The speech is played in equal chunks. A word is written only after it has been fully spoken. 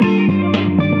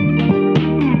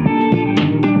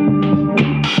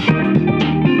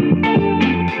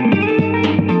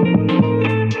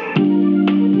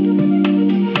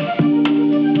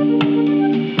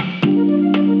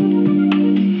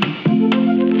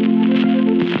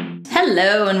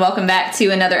Hello and welcome back to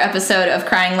another episode of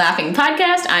Crying Laughing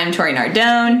Podcast. I'm Tori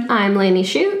Nardone. I'm Lainey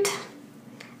Shute.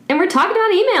 And we're talking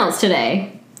about emails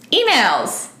today.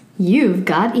 Emails! You've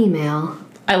got email.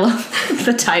 I love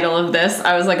the title of this.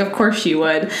 I was like, of course you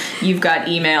would. You've got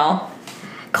email.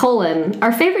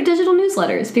 Our favorite digital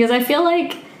newsletters. Because I feel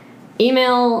like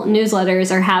email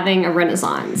newsletters are having a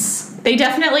renaissance. They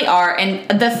definitely are. And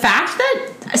the fact that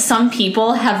some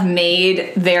people have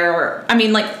made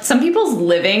some people's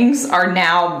livings are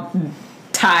now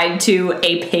tied to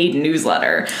a paid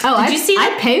newsletter. Oh, Did you see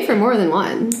that? I pay for more than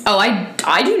one. Oh,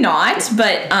 I do not.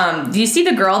 But do you see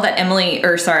the girl that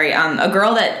a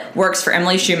girl that works for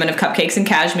Emily Schumann of Cupcakes and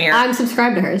Cashmere? I'm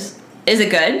subscribed to hers. Is it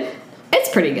good? It's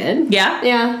pretty good. Yeah?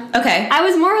 Yeah. Okay. I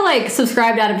was more like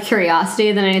subscribed out of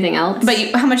curiosity than anything else.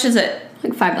 But how much is it?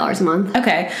 Like $5 a month.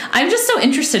 Okay. I'm just so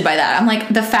interested by that. I'm like,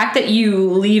 the fact that you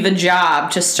leave a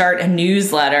job to start a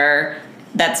newsletter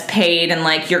that's paid and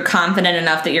like you're confident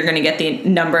enough that you're going to get the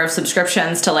number of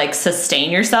subscriptions to like sustain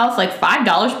yourself, like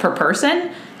 $5 per person.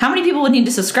 How many people would need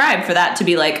to subscribe for that to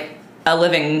be like a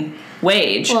living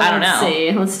wage? Well, I don't know. Let's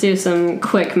see. Let's do some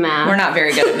quick math. We're not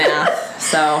very good at math,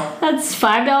 so. That's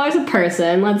 $5 a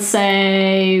person. Let's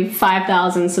say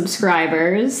 5,000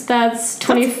 subscribers. That's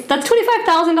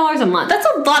 $25,000 a month. That's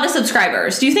a lot of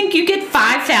subscribers. Do you think you get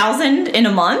 5,000 in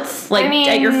a month? Like,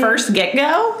 at your first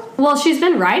get-go? Well, she's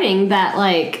been writing that,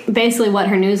 like, basically what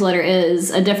her newsletter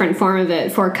is, a different form of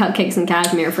it for Cupcakes and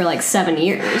Cashmere for, like, 7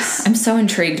 years. I'm so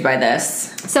intrigued by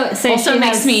this. So, say also she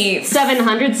makes has me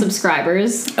 700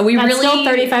 subscribers. Are we that's really still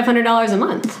 $3,500 a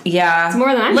month. Yeah. It's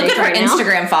more than I Look make at her right now.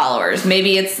 Instagram followers.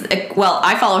 Maybe I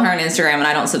follow her on Instagram and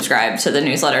I don't subscribe to the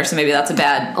newsletter, so maybe that's a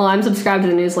bad... Well, I'm subscribed to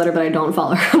the newsletter, but I don't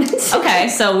follow her on Instagram. Okay,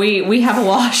 so we have a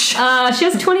wash. She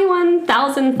has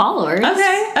 21,000 followers.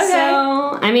 Okay.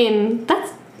 So, I mean,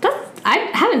 that's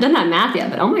I haven't done that math yet,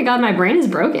 but oh my god, my brain is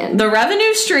broken. The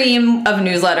revenue stream of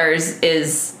newsletters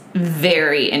is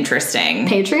very interesting.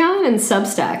 Patreon and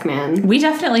Substack, man. We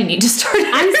definitely need to start.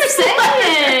 I'm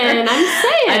saying.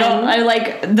 I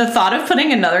like the thought of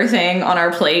putting another thing on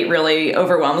our plate really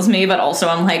overwhelms me, but also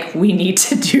I'm like, we need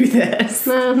to do this.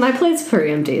 My plate's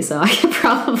pretty empty, so I could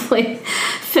probably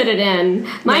fit it in.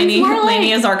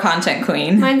 Lainey is our content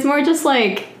queen. Mine's more just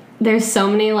like, there's so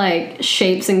many like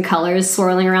shapes and colors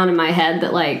swirling around in my head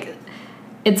that like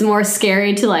it's more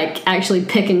scary to like actually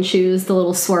pick and choose the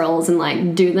little swirls and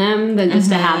like do them than just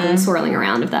to have them swirling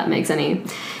around, if that makes any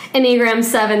Enneagram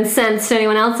 7 sense to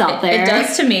anyone else out there. It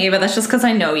does to me, but that's just because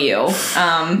I know you.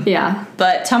 Yeah.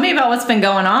 But tell me about what's been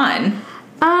going on.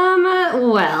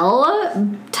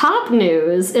 Well, top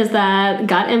news is that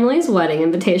got Emily's wedding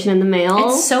invitation in the mail.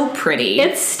 It's so pretty.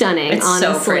 It's stunning, it's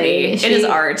honestly. So pretty. It is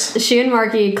art. She and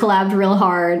Marky collabed real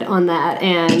hard on that,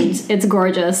 and it's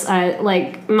gorgeous.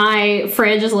 My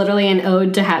fridge is literally an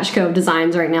ode to Hatch Cove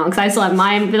Designs right now, because I still have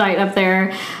my invite up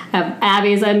there, I have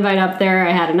Abby's invite up there,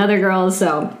 I had another girl's,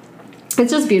 so... It's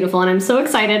just beautiful, and I'm so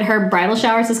excited. Her bridal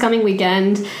shower's this coming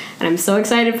weekend, and I'm so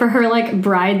excited for her, like,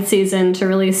 bride season to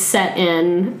really set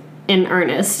in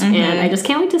earnest, and I just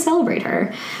can't wait to celebrate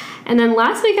her. And then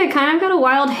last week, I kind of got a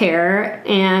wild hair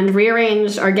and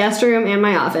rearranged our guest room and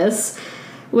my office,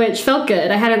 which felt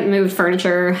good. I hadn't moved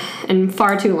furniture in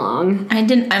far too long.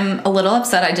 I'm a little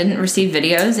upset I didn't receive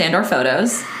videos and or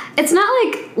photos. It's not,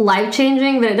 like,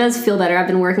 life-changing, but it does feel better. I've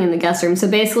been working in the guest room. So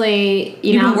basically,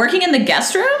 You've been working in the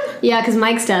guest room? Yeah, because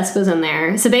Mike's desk was in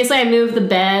there. So basically, I moved the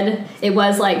bed. It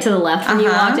was, like, to the left when you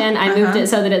walked in. I moved it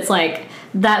so that it's, like,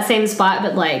 that same spot,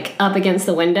 but, like, up against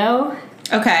the window.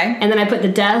 Okay. And then I put the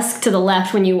desk to the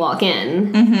left when you walk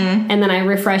in. Mm-hmm. And then I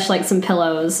refreshed, like, some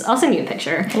pillows. I'll send you a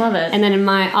picture. Love it. And then in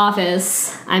my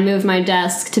office, I moved my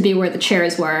desk to be where the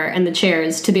chairs were, and the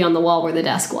chairs to be on the wall where the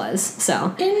desk was.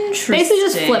 So interesting. Basically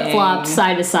just flip-flopped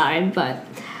side to side, but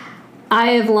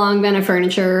I have long been a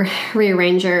furniture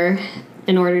rearranger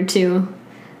in order to,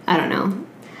 I don't know.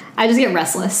 I just get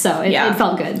restless, so it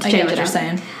felt good to change it up. I get what you're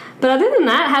saying. But other than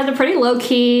that, had a pretty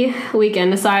low-key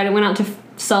weekend. Decided I went out to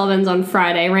Sullivan's on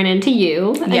Friday, ran into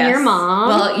you and your mom.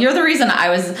 Well, you're the reason I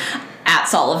was at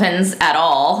Sullivan's at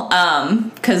all,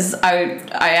 because I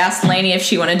asked Lainey if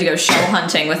she wanted to go shell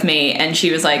hunting with me, and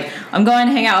she was like, I'm going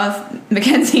to hang out with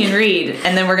Mackenzie and Reed,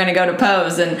 and then we're going to go to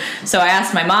Poe's. And so I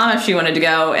asked my mom if she wanted to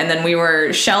go, and then we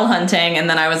were shell hunting, and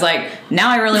then I was like, now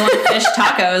I really want fish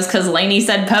tacos because Lainey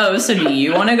said Poe's, so do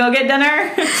you want to go get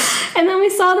dinner? And then we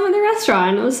saw them in the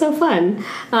restaurant. It was so fun.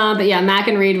 But yeah, Mac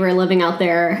and Reed were living out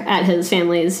there at his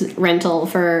family's rental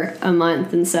for a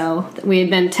month, and so we had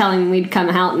been telling them we'd come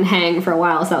out and hang for a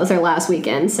while, so that was our last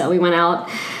weekend. So we went out,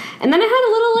 and then I had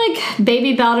a little, like,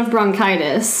 baby bout of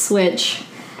bronchitis, which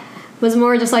was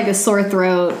more just like a sore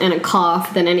throat and a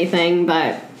cough than anything,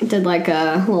 but did like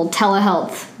a little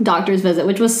telehealth doctor's visit,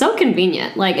 which was so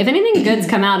convenient. Like, if anything good's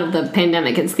come out of the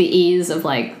pandemic, it's the ease of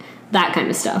like that kind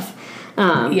of stuff.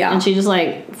 And she just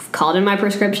like called in my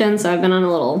prescription, so I've been on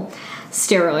a little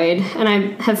steroid, and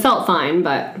I have felt fine,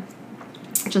 but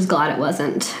just glad it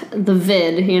wasn't the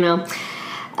vid, you know.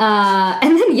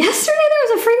 And then yesterday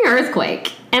there was a freaking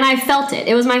earthquake, and I felt it.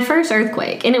 It was my first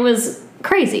earthquake, and it was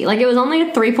crazy. Like, it was only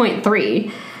a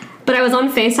 3.3, but I was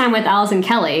on FaceTime with Alice and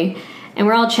Kelly, and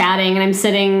we're all chatting, and I'm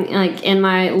sitting like in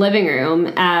my living room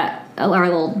at our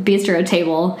little bistro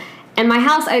table, and my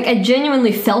house, I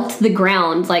genuinely felt the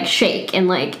ground like shake, and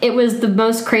like it was the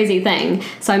most crazy thing.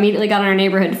 So I immediately got on our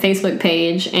neighborhood Facebook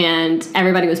page, and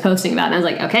everybody was posting about it, and I was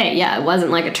like, okay, yeah, it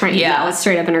wasn't like a train. Yeah, it was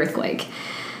straight up an earthquake.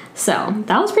 So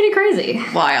that was pretty crazy.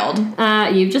 Wild.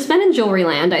 You've just been in jewelry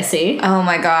land, I see. Oh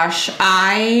my gosh.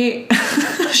 I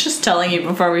was just telling you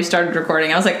before we started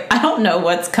recording, I was like, I don't know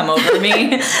what's come over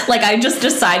me. Like, I just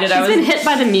decided She's been hit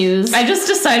by the muse. I just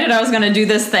decided I was going to do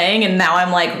this thing, and now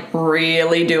I'm like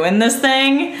really doing this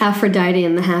thing. Aphrodite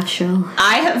in the half shell.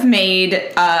 I have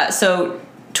made,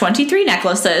 23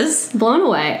 necklaces. Blown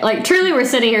away. Like, truly, we're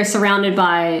sitting here surrounded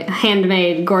by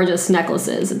handmade, gorgeous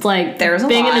necklaces. It's like there's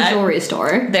being in a jewelry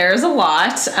store. There's a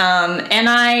lot. And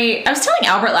I was telling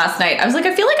Albert last night, I was like,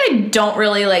 I feel like I don't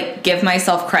really, like, give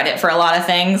myself credit for a lot of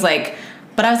things. Like,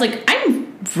 but I was like,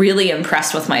 I'm really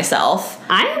impressed with myself.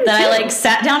 I am that too. I, like,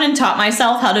 sat down and taught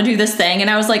myself how to do this thing, and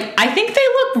I was like, I think they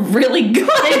look really good.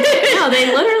 No,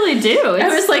 they literally do. I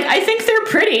was like, I think they're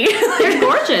pretty. They're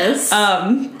gorgeous.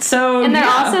 And they're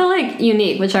also, like,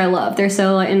 unique, which I love. They're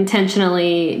so, like,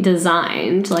 intentionally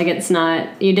designed. Like, it's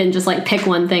not, you didn't just, like, pick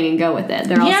one thing and go with it.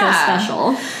 They're also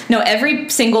special. No, every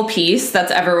single piece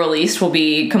that's ever released will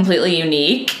be completely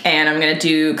unique, and I'm going to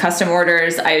do custom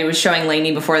orders. I was showing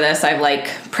Lainey before this. I've, like,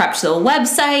 prepped the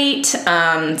website.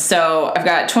 So I've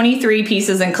got 23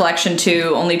 pieces in collection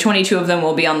 2. Only 22 of them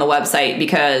will be on the website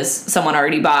because someone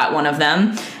already bought one of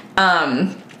them.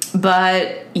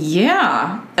 But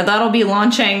yeah, that'll be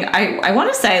launching, I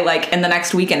want to say, like, in the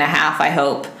next week and a half, I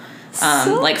hope.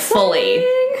 Like, fully.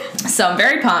 So I'm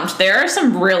very pumped. There are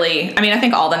some really, I mean, I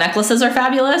think all the necklaces are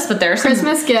fabulous, but there are some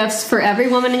Christmas gifts for every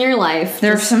woman in your life.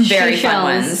 There are some very fun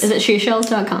ones. Is it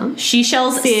sheshells.com?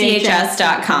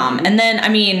 Sheshellschs.com. And then, I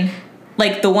mean,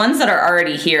 like, the ones that are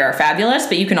already here are fabulous,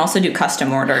 but you can also do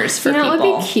custom orders for people. You know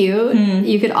what would be cute?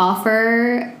 You could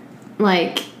offer,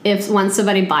 like, if once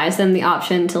somebody buys them, the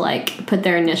option to, like, put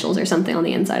their initials or something on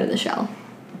the inside of the shell.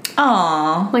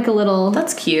 Aww. Like a little...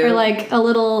 That's cute. Or, like, a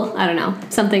little, I don't know,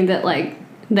 something that, like,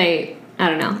 they... I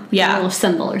don't know. Yeah. A little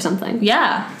symbol or something.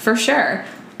 Yeah, for sure.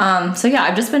 So yeah,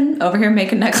 I've just been over here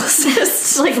making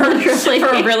necklaces like for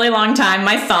a really long time.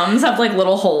 My thumbs have like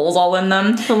little holes all in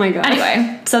them. Oh my god.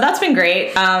 Anyway, so that's been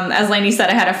great. As Lainey said,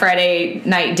 I had a Friday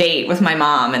night date with my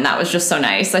mom, and that was just so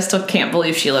nice. I still can't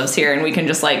believe she lives here, and we can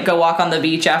just like go walk on the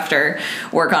beach after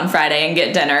work on Friday and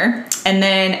get dinner. And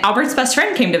then Albert's best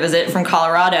friend came to visit from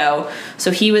Colorado, so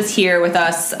he was here with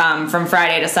us from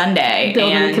Friday to Sunday.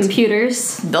 Building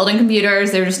computers.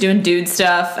 They were just doing dude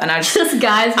stuff, and I just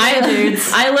guys with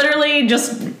dudes. I literally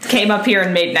just came up here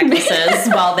and made necklaces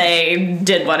while they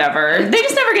did whatever. They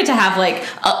just never get to have like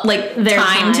their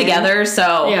time together,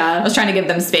 so yeah. I was trying to give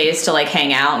them space to like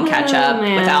hang out and catch up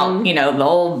without, you know, the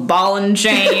old ball and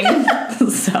chain.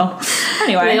 So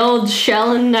anyway, the old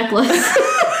shell and necklace.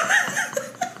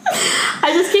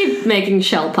 I just keep making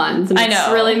shell puns, and it's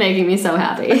really making me so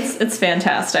happy. It's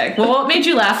fantastic. Well, what made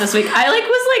you laugh this week?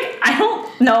 I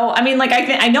don't know. I mean, like,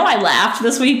 I know I laughed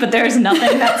this week, but there's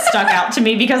nothing that stuck out to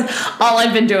me because all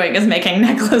I've been doing is making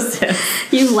necklaces.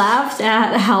 You laughed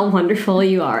at how wonderful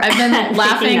you are. I've been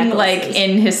laughing like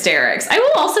in hysterics. I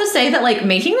will also say that like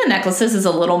making the necklaces is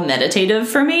a little meditative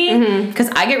for me because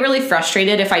I get really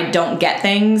frustrated if I don't get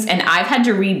things, and I've had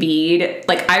to rebead.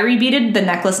 Like, I rebeaded the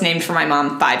necklace named for my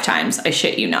mom 5 times. I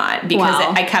shit you not, because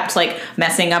I kept like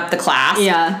messing up the class.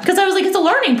 Yeah, because I was like, it's a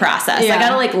learning process. I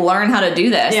gotta like learn how to do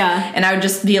this. Yeah, and I would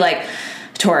just be like,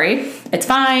 Tori, it's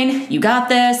fine. You got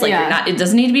this. Like, you're not. It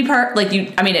doesn't need to be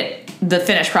the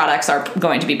finished products are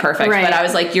going to be perfect. Right. But I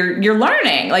was like, you're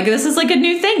learning. Like, this is like a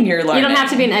new thing you're learning. You don't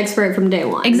have to be an expert from day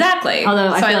one. Exactly. Although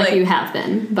I feel like you have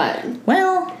been, but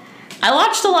well, I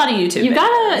watched a lot of YouTube. You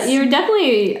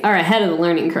definitely are ahead of the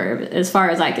learning curve as far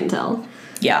as I can tell.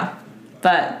 Yeah.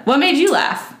 But what made you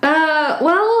laugh?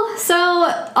 Well, so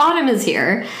autumn is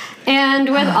here. And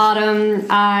with autumn,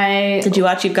 I... Did you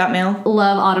watch You've Got Mail?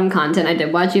 Love autumn content. I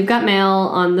did watch You've Got Mail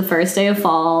on the first day of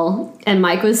fall. And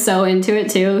Mike was so into it,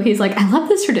 too. He's like, I love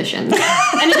this tradition. And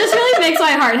it just really makes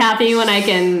my heart happy when I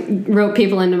can rope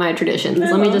people into my traditions.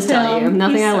 Let me just tell you.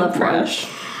 Nothing I love more.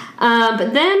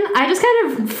 But then I just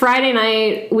kind of... Friday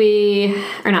night,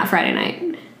 Friday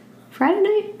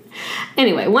night?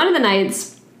 Anyway, one of the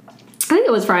nights... I think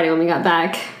it was Friday when we got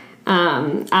back...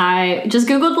 I just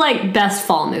Googled, like, best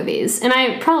fall movies. And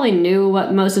I probably knew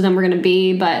what most of them were going to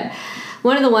be, but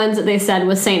one of the ones that they said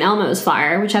was St. Elmo's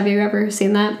Fire, which, have you ever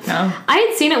seen that? No. I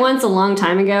had seen it once a long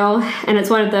time ago, and it's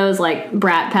one of those, like,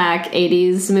 Brat Pack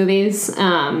 80s movies.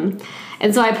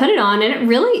 And so I put it on, and it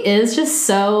really is just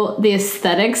so, the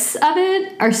aesthetics of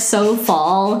it are so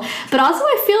fall, but also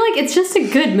I feel like it's just a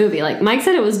good movie. Like, Mike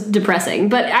said it was depressing,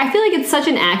 but I feel like it's such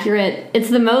an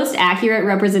it's the most accurate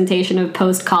representation of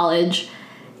post-college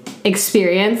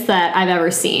experience that I've ever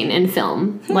seen in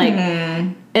film. Like,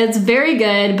 it's very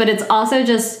good, but it's also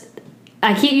just,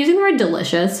 I keep using the word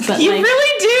delicious, but you like,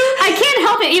 really do. I can't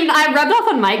help it. Even I rubbed off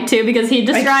on Mike too because he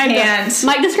described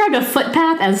Mike described a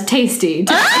footpath as tasty.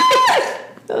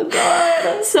 Oh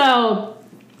god. So,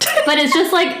 but it's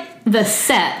just like the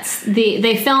sets.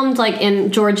 They filmed like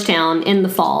in Georgetown in the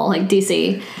fall, like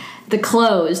DC. The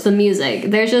clothes, the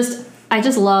music. I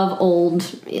just love old,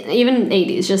 even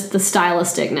 80s, just the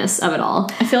stylisticness of it all.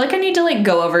 I feel like I need to, like,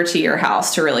 go over to your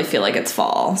house to really feel like it's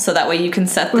fall, so that way you can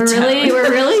set the tone.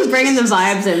 We're really bringing the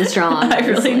vibes in strong. I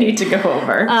really need to go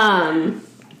over. And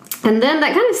then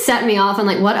that kind of set me off on,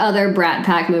 like, what other Brat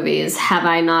Pack movies have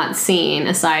I not seen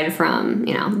aside from,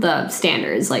 you know, the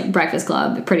standards, like Breakfast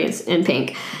Club, Pretty in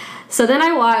Pink. So then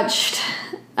I watched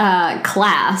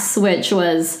Class, which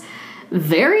was...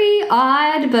 very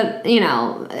odd, but, you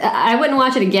know, I wouldn't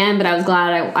watch it again, but I was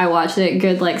glad I watched it.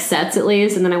 Good, like, sets at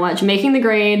least. And then I watched Making the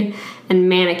Grade and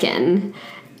Mannequin.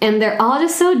 And they're all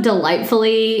just so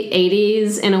delightfully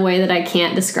 80s in a way that I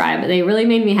can't describe. They really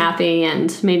made me happy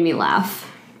and made me laugh.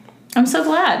 I'm so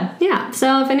glad. Yeah,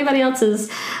 so if anybody else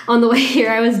is on the way here,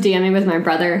 I was DMing with my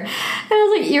brother. And I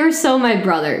was like, you're so my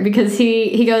brother. Because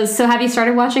he goes, so have you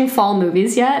started watching fall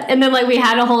movies yet? And then, like, we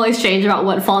had a whole exchange about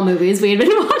what fall movies we had been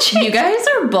watching. You guys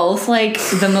are both, like,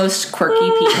 the most quirky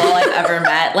people I've ever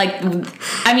met. Like,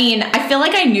 I mean, I feel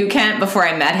like I knew Kent before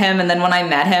I met him. And then when I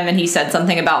met him and he said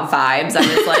something about vibes, I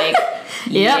was like,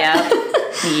 yep.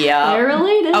 They're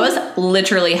related. I was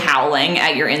literally howling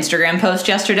at your Instagram post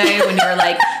yesterday when you were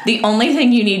like, the only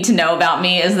thing you need to know about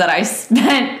me is that I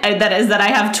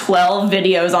have 12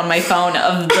 videos on my phone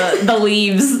of the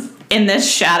leaves in this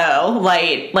shadow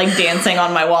light, like, dancing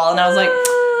on my wall. And I was like,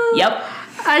 yep.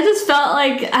 I just felt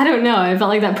like, I don't know, I felt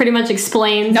like that pretty much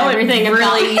explains everything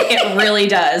it really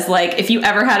does. Like, if you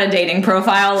ever had a dating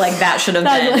profile, like, that should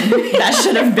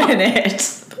have been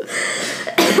it.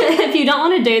 If you don't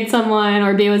want to date someone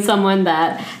or be with someone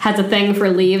that has a thing for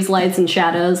leaves, lights, and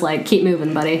shadows, like, keep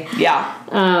moving, buddy. Yeah.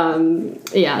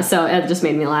 Yeah, so it just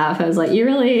made me laugh. I was like, you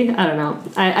really, I don't know.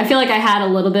 I feel like I had a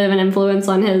little bit of an influence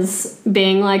on his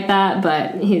being like that,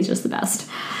 but he's just the best.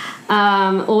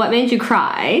 Well, what made you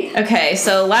cry? Okay,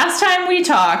 so last time we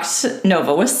talked,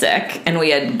 Nova was sick, and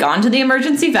we had gone to the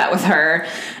emergency vet with her,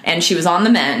 and she was on the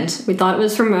mend. We thought it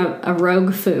was from a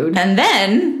rogue food. And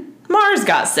then Mars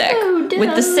got sick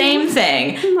with the same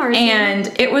thing. Mars. And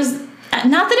it was,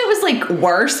 not that it was, like,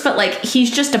 worse, but, like,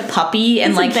 he's just a puppy,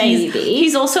 and, like,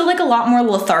 he's also, like, a lot more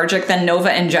lethargic than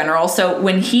Nova in general. So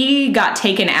when he got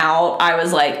taken out, I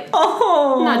was like,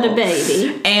 oh. Not a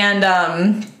baby.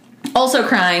 And, also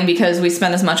crying because we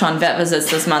spent as much on vet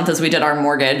visits this month as we did our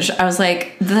mortgage. I was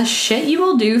like, the shit you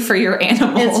will do for your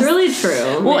animals. It's really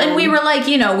true. Well, and we were like,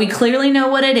 you know, we clearly know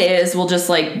what it is. We'll just,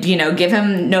 like, you know, give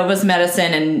him Nova's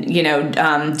medicine and, you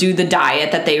know, do the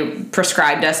diet that they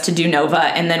prescribed us to do Nova.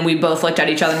 And then we both looked at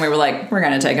each other and we were like, we're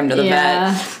going to take him to the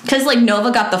vet. Because, like,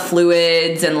 Nova got the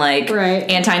fluids and, like,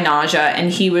 anti-nausea, and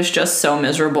he was just so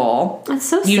miserable. That's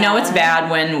so sad. You know it's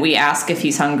bad when we ask if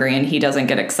he's hungry and he doesn't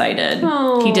get excited.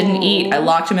 Oh. He didn't eat. I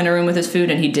locked him in a room with his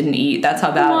food and he didn't eat. That's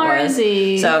how bad it was.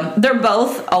 So they're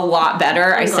both a lot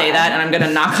better. I say that, and I'm going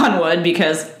to knock on wood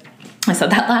because I said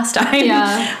that last time.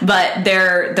 Yeah. But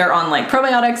they're on, like,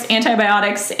 probiotics,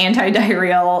 antibiotics,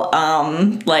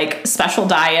 antidiarrheal, like, special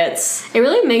diets. It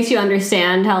really makes you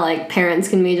understand how, like, parents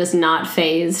can be just not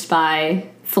fazed by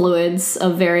fluids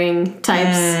of varying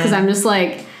types. Because I'm just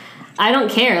like, I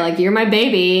don't care. Like, you're my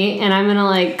baby, and I'm gonna,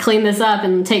 like, clean this up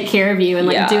and take care of you and,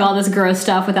 like, do all this gross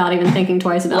stuff without even thinking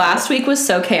twice about it. Last week was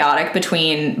so chaotic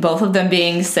between both of them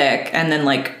being sick and then,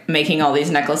 like, making all these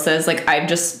necklaces. Like, I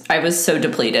was so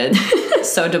depleted.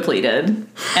 So depleted.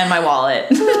 And my wallet.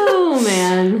 Oh,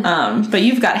 man. But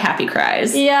you've got happy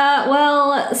cries. Yeah,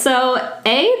 well, so,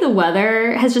 the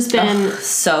weather has just been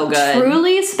so good.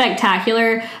 Truly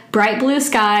spectacular. Bright blue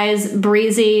skies,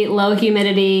 breezy, low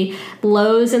humidity,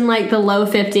 lows in like the low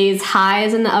 50s,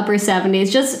 highs in the upper 70s.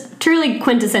 Just truly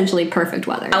quintessentially perfect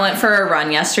weather. I went for a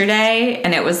run yesterday,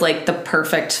 and it was like the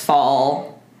perfect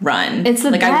fall run. It's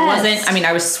the like best.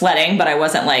 I was sweating, but I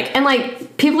wasn't like... And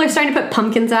like, people are starting to put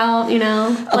pumpkins out, you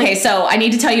know? Okay, so I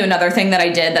need to tell you another thing that I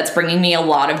did that's bringing me a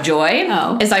lot of joy.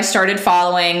 Is I started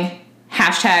following...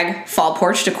 hashtag fall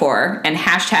porch decor and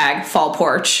hashtag fall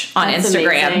porch on That's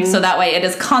Instagram. amazing. So that way it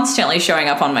is constantly showing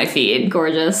up on my feed.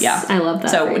 Gorgeous. Yeah. I love that.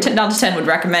 So 10 out of 10 would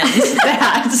recommend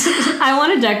that. I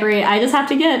want to decorate. I just have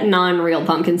to get non-real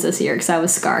pumpkins this year because I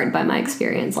was scarred by my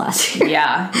experience last year.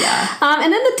 Yeah.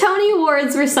 And then the Tony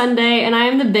Awards were Sunday, and I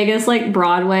am the biggest like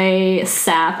Broadway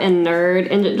sap and nerd,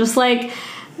 and just like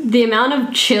the amount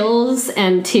of chills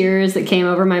and tears that came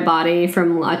over my body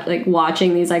from like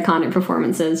watching these iconic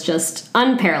performances, just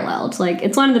unparalleled. Like,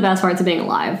 it's one of the best parts of being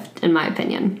alive, in my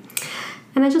opinion.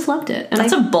 And I just loved it. And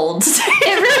That's a bold statement.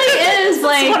 It really is.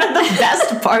 Like, it's one of the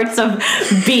best parts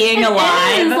of being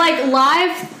alive. It is,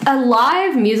 like, a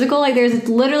live musical. Like, there's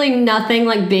literally nothing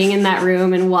like being in that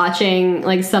room and watching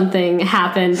like something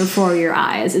happen before your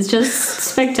eyes. It's just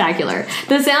spectacular.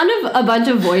 The sound of a bunch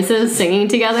of voices singing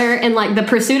together and like the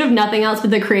pursuit of nothing else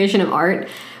but the creation of art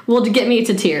will get me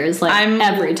to tears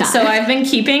every time. So I've been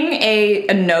keeping a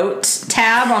note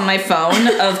tab on my phone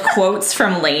of quotes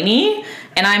from Lainey.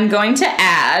 And I'm going to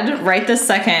add, right this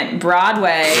second,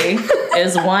 Broadway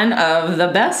is one of the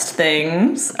best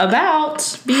things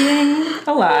about being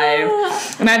alive.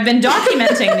 And I've been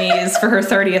documenting these for her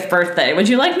 30th birthday. Would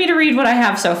you like me to read what I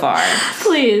have so far?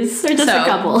 Please, or just a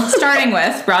couple. Starting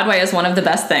with, Broadway is one of the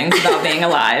best things about being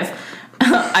alive.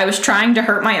 I was trying to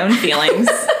hurt my own feelings.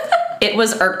 It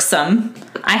was irksome.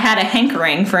 I had a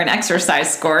hankering for an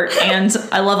exercise skirt, and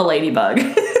I love a ladybug.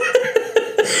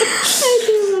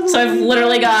 So I've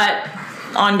literally got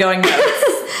ongoing notes.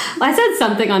 I said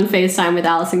something on FaceTime with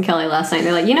Alice and Kelly last night.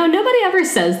 They're like, nobody ever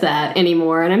says that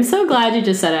anymore. And I'm so glad you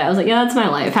just said it. I was like, yeah, that's my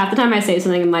life. Half the time I say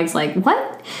something and Mike's like,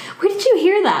 what? Where did you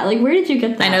hear that? Like, where did you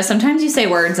get that? I know sometimes you say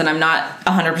words and I'm not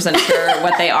 100% sure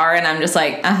what they are. And I'm just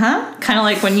like, Kind of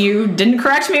like when you didn't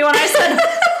correct me when I said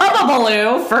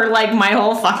hubbubaloo for like my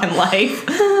whole fucking life.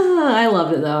 I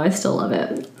loved it though. I still love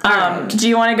it. Do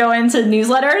you want to go into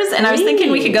newsletters? And I was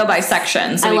thinking we could go by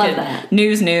section. So I we love could that.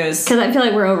 News. Because I feel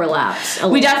like we're overlapped.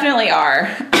 We definitely are.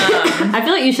 I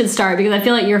feel like you should start because I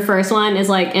feel like your first one is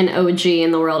like an OG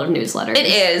in the world of newsletters. It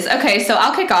is. Okay, so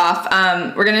I'll kick off.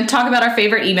 We're going to talk about our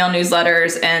favorite email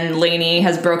newsletters, and Lainey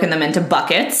has broken them into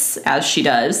buckets, as she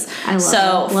does. I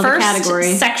love it. First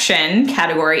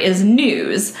category is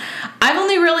news. I've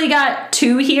only really got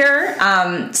two here.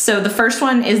 So the first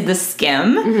one is the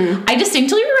Skim. Mm-hmm. I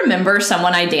distinctly remember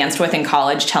someone I danced with in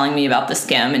college telling me about the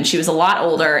Skim, and she was a lot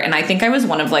older, and I think I was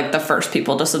one of like the first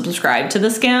people to subscribe to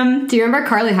the Skim. Do you remember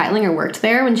Carly Heitlinger worked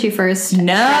there when she first...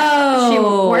 No! She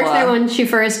worked there when she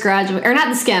first graduated... Or not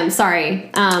the Skim, sorry.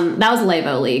 That was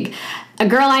Levo League. A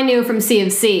girl I knew from C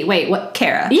of C. Wait, what?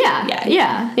 Kara.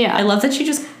 Yeah. I love that you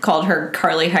just called her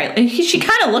Carly Heitlinger. She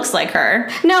kind of looks like her.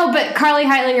 No, but Carly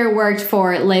Heitlinger worked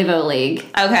for Levo League.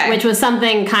 Okay. Which was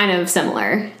something kind of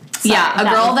similar. Sorry, a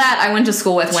girl that I went to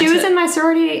school with. She was in my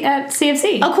sorority at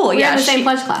CFC. Oh, cool. We were in the same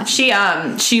pledge class.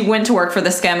 She went to work for the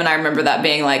Skim, and I remember that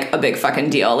being like a big fucking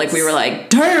deal. Like we were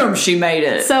like, damn, she made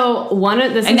it. So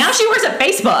now she works at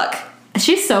Facebook.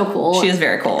 She's so cool. She is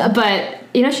very cool. But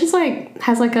she's like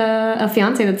has like a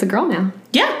fiance that's a girl now.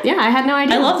 Yeah. I had no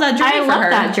idea. I love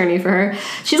that journey for her.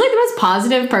 She's like the most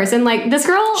positive person. Like this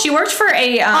girl. She worked for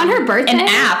on her birthday, an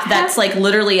app that's like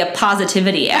literally a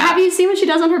positivity app. Have you seen what she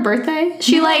does on her birthday?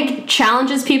 She like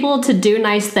challenges people to do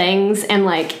nice things and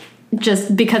like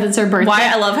just because it's her birthday. Why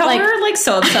I love how we're like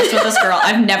so obsessed with this girl.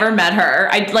 I've never met her.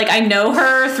 I know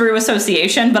her through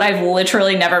association, but I've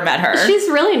literally never met her. She's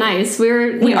really nice.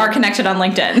 We are connected on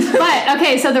LinkedIn. But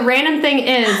okay, so the random thing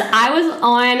is I was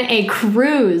on a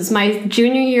cruise my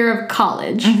junior year of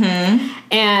college. Mm-hmm.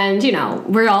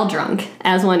 And we're all drunk,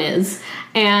 as one is.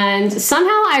 And somehow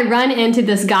I run into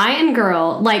this guy and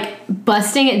girl like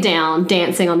busting it down,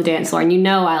 dancing on the dance floor, and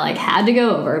I like had to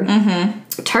go over.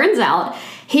 Mm-hmm. Turns out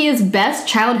he is best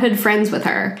childhood friends with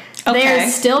her. They Okay. are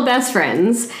still best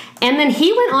friends. And then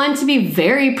he went on to be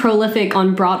very prolific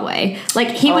on Broadway. Like,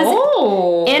 he was...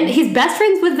 Oh. And he's best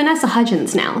friends with Vanessa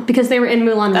Hudgens now because they were in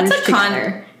Moulin Rouge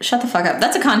together. Shut the fuck up.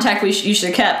 That's a contact you should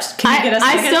have kept. Can you get us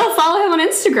I tickets? still follow him on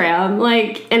Instagram.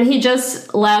 Like, and he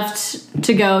just left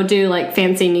to go do, like,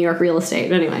 fancy New York real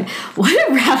estate. Anyway, what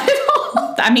a rabbit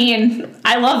hole. I mean,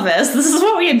 I love this. This is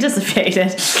what we anticipated.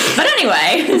 But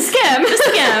anyway, Skim.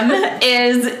 Skim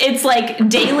it's like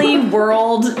daily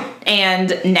world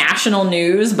and national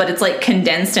news, but it's like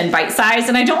condensed and bite-sized.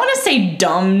 And I don't want to say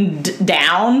dumbed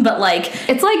down, but like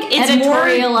It's like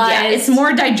editorialized. it's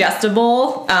more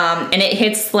digestible, and it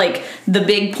hits like the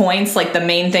big points, like the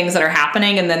main things that are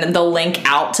happening, and then they'll link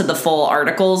out to the full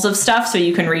articles of stuff so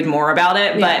you can read more about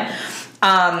it. Yeah.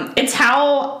 But it's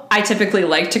how I typically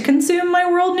like to consume my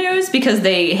world news because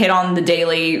they hit on the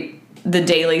daily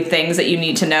things that you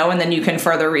need to know, and then you can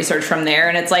further research from there.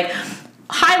 And it's like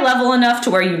high level enough to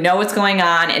where you know what's going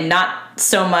on and not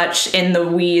so much in the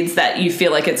weeds that you feel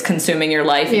like it's consuming your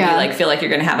life and you like feel like you're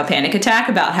going to have a panic attack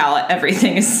about how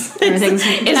everything's Everything's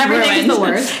ruined. the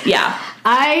worst. Yeah.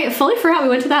 I fully forgot we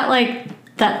went to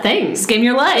that thing. Skim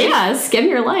Your Life. Yeah, Skim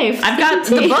Your Life. I've got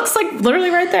the books like literally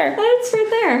right there. It's right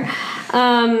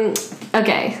there.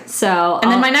 Okay, so...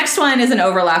 And then my next one is an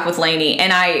overlap with Lainey,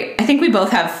 and I think we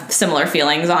both have similar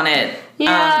feelings on it.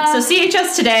 Yeah. So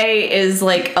CHS Today is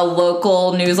like a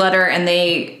local newsletter, and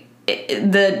the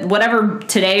whatever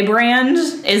Today brand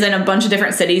is in a bunch of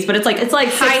different cities, but it's like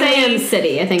 6 a.m.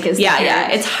 City, I think is the yeah.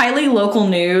 brand. It's highly local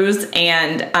news,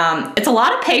 and it's a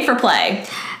lot of pay for play.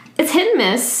 It's hit and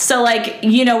miss. So like,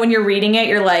 you know, when you're reading it,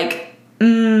 you're like,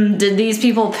 did these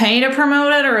people pay to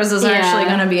promote it, or is this actually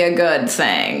going to be a good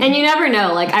thing? And you never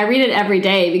know. Like, I read it every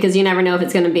day because you never know if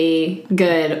it's going to be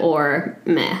good or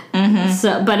meh. Mm-hmm.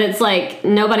 So, but it's like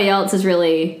nobody else is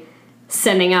really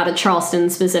sending out a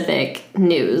Charleston-specific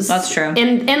news. That's true.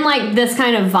 In like this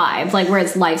kind of vibe, like where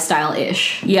it's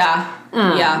lifestyle-ish. Yeah.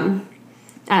 Yeah.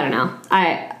 I don't know.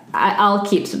 I'll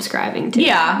keep subscribing to.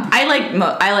 Yeah, I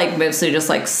like mostly just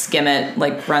like skim it,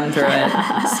 like run through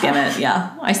it, skim it.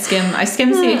 Yeah, I skim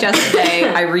CHS Today.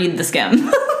 I read the skim.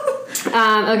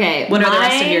 Okay. What are the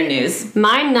rest of your news?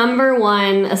 My number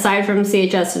one, aside from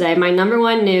CHS Today, my number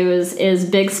one news is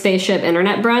Big Spaceship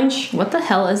Internet Brunch. What the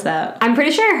hell is that? I'm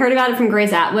pretty sure I heard about it from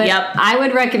Grace Atwood. Yep. I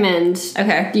would recommend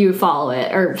you follow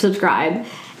it or subscribe.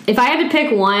 If I had to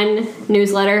pick one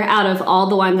newsletter out of all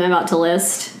the ones I'm about to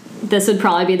list, this would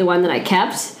probably be the one that I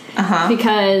kept.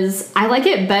 Because I like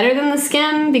it better than the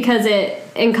Skim because it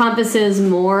encompasses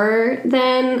more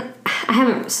than... I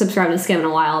haven't subscribed to Skim in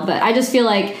a while, but I just feel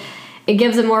like it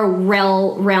gives a more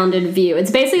well-rounded view.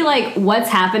 It's basically like what's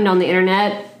happened on the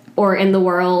internet or in the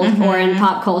world or in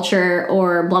pop culture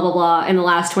or blah, blah, blah in the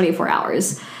last 24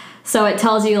 hours. So it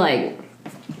tells you, like,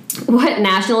 what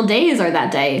national days are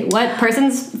that day, what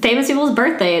famous people's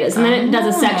birthday it is. And then it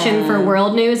does a section for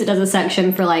world news. It does a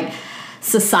section for, like,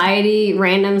 society,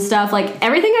 random stuff. Like,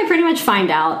 everything I pretty much find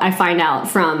out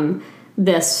from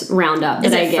this roundup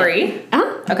that I get. Is it free?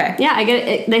 Okay. Yeah, I get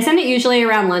it. They send it usually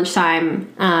around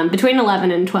lunchtime, between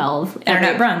 11 and 12.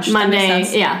 Internet brunch.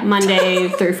 Monday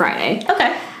through Friday.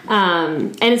 Okay.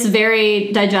 And it's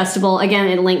very digestible. Again,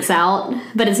 it links out,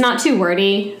 but it's not too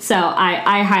wordy, so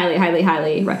I highly, highly,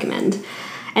 highly recommend.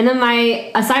 And then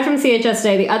aside from CHS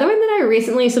Today, the other one that I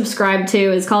recently subscribed to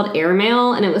is called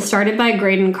Airmail, and it was started by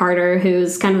Graydon Carter,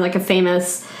 who's kind of like a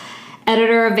famous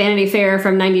editor of Vanity Fair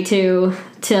from 92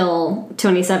 till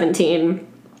 2017.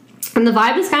 And the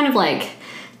vibe is kind of like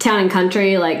town and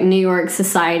country, like New York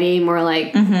society, more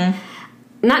like...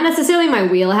 Not necessarily my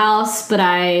wheelhouse, but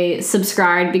I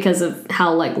subscribed because of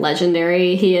how, like,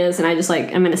 legendary he is, and I just,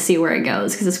 like, I'm gonna see where it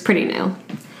goes, because it's pretty new.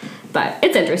 But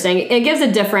it's interesting. It gives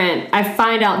I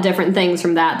find out different things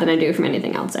from that than I do from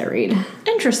anything else I read.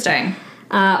 Interesting.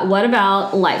 What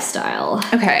about lifestyle?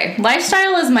 Okay,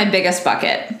 lifestyle is my biggest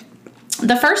bucket.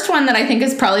 The first one that I think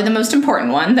is probably the most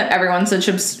important one that everyone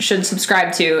should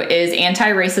subscribe to is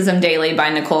Anti-Racism Daily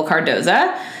by Nicole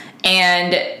Cardoza.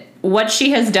 And what she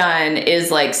has done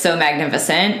is, like, so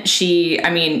magnificent. She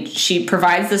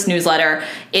provides this newsletter.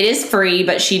 It is free,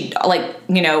 but she, like,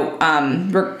 you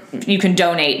know, you can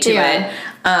donate to it.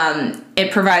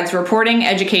 It provides reporting,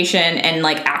 education, and,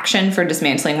 like, action for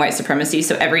dismantling white supremacy.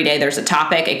 So every day there's a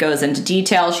topic. It goes into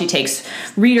detail. She takes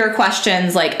reader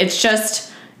questions. Like,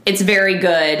 it's very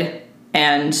good,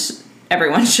 and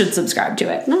everyone should subscribe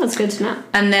to it. No, that's good to know.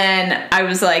 And then I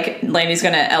was like, Lainey's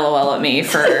gonna LOL at me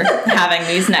for having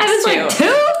these next I was two.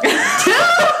 like,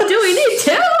 two? Do we need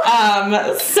two?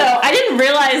 So I didn't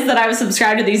realize that I was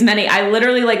subscribed to these many. I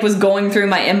literally like was going through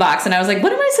my inbox and I was like,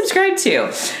 what am I subscribed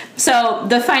to? So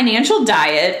The Financial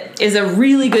Diet is a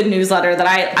really good newsletter that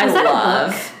I Is that love.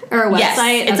 a book or a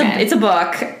website? Yes, it's a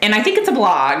book, and I think it's a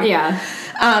blog. Yeah.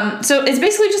 So it's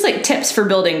basically just like tips for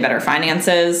building better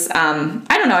finances. I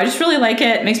don't know. I just really like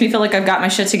it. It makes me feel like I've got my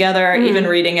shit together. Even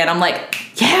reading it, I'm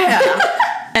like, yeah.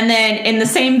 And then in the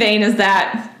same vein as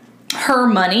that, Her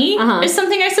Money is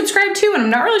something I subscribe to, and I'm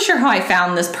not really sure how I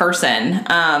found this person.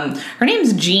 Her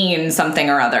name's Jean something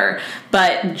or other,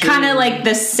 but kind of like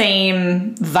the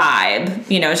same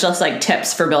vibe. You know, it's just like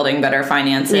tips for building better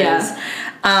finances. Yeah.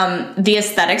 The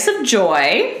Aesthetics of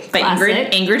Joy by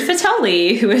Ingrid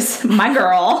Fittel-Lee, who is my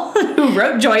girl, who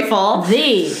wrote Joyful.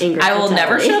 The Ingrid I will Fittel-Lee.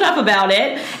 never shut up about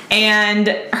it. And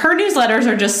her newsletters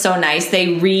are just so nice.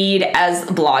 They read as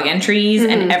blog entries,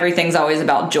 and everything's always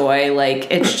about joy.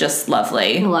 Like, it's just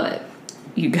lovely. I love it.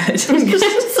 You good?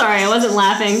 Sorry, I wasn't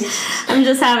laughing. I'm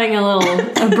just having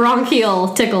a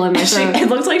bronchial tickle in my throat. It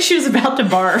looked like she was about to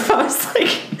barf. I was like,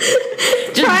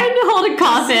 Trying to hold a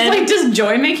cough in. like, does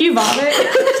joy make you vomit?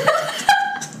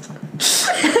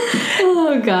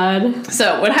 Oh, God.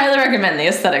 So, would highly recommend The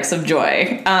Aesthetics of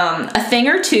Joy. A Thing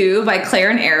or Two by Claire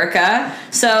and Erica.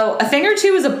 So, A Thing or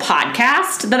Two is a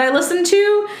podcast that I listen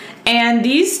to, and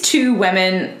these two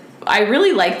women, I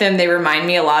really like them. They remind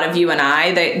me a lot of you and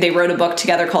I. They wrote a book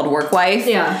together called Work Wife.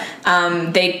 Yeah.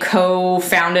 They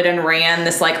co-founded and ran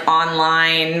this like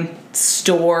online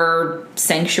store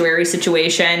sanctuary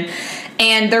situation.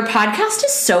 And their podcast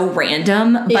is so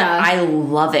random, but I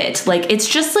love it. Like, it's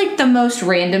just like the most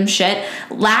random shit.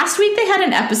 Last week they had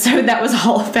an episode that was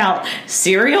all about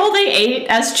cereal they ate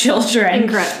as children.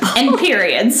 Incredible. And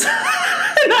periods.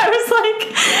 And I was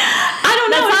like, I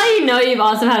don't know. That's how you know you've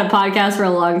also had a podcast for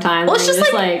a long time. Well, it's just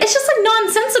like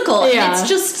nonsensical. Yeah. It's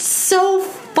just so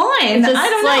fun. It's just I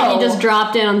don't like know. you just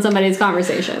dropped in on somebody's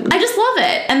conversation. I just love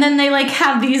it. And then they like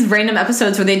have these random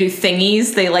episodes where they do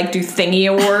thingies. They like do thingy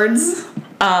awards.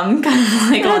 Kind of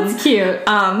like That's cute.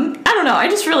 I don't know. I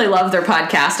just really love their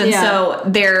podcast. And so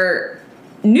their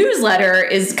newsletter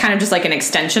is kind of just like an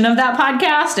extension of that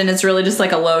podcast. And it's really just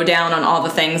like a lowdown on all the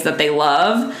things that they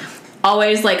love.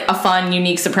 Always like a fun,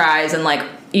 unique surprise. And like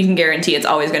you can guarantee it's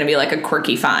always going to be like a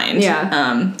quirky find.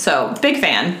 Yeah. So big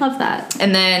fan. Love that.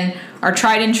 And then our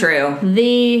tried and true.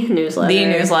 The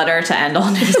newsletter To end all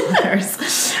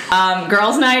newsletters.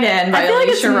 Girls Night In by I feel like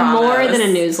Alicia it's Ramos. more than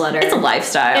a newsletter. It's a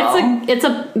lifestyle.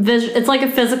 It's like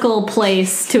a physical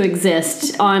place to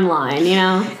exist online, you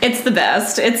know? It's the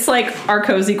best. It's like our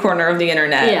cozy corner of the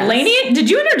internet. Yes. Lainey, did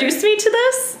you introduce me to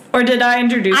this? Or did I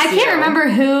introduce you? I can't remember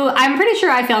who. I'm pretty sure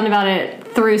I found about it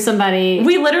through somebody.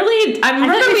 We literally, I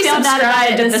remember think we found out about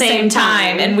subscribed it at the same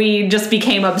time and we just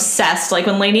became obsessed. Like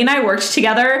when Lainey and I worked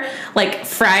together, like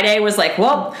Friday was like,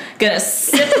 well, gonna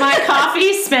sip my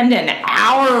coffee, spend an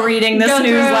hour reading this Go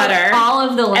through newsletter. all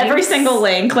of the links. Every single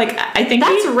link. Like I think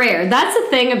That's rare. That's the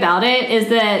thing about it is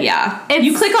that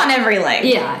you click on every link.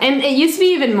 Yeah, and it used to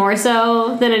be even more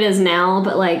so than it is now,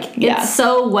 but like it's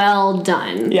so well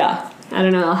done. Yeah. I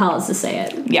don't know how else to say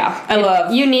it. Yeah, I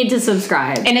love. You need to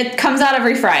subscribe. And it comes out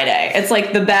every Friday. It's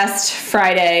like the best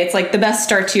Friday. It's like the best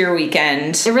start to your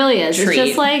weekend. It really is. Treat. It's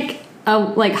just like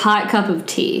a hot cup of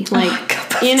tea. Like,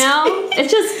 cup of you know?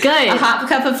 It's just good. A hot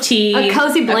cup of tea. A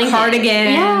cozy blanket. A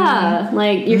cardigan. Yeah.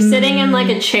 Like you're sitting in like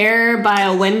a chair by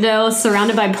a window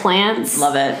surrounded by plants.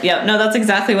 Love it. Yep. No, that's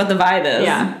exactly what the vibe is.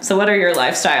 Yeah. So what are your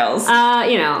lifestyles?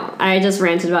 You know, I just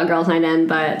ranted about Girls Night In,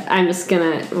 but I'm just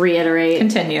gonna reiterate.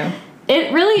 Continue.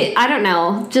 It really, I don't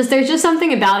know, there's just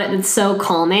something about it that's so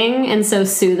calming and so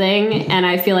soothing, and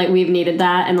I feel like we've needed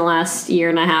that in the last year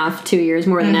and a half, 2 years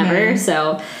more than ever,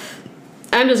 so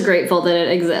I'm just grateful that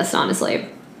it exists, honestly.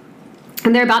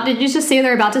 And did you just see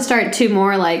they're about to start 2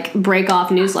 more, like, break-off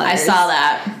newsletters? I saw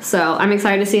that. So I'm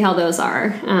excited to see how those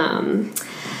are.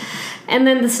 And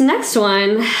then this next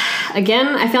one, again,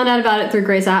 I found out about it through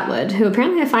Grace Atwood, who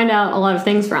apparently I find out a lot of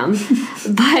things from.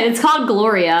 But it's called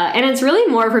Gloria, and it's really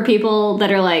more for people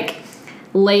that are like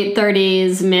late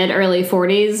 30s, early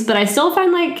 40s. But I still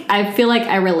find I feel like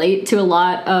I relate to a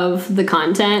lot of the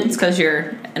content. It's because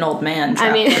you're an old man.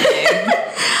 I mean,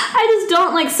 I just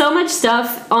don't like so much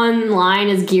stuff online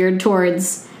is geared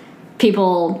towards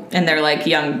people and they're like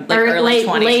young, like early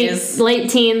 20s. Late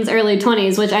teens, early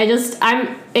 20s, which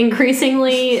I'm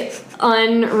increasingly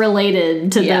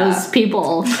unrelated to those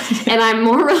people. And I'm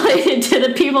more related to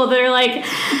the people that are like,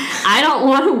 I don't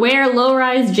want to wear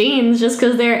low-rise jeans just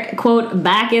because they're, quote,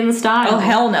 back in style. Oh,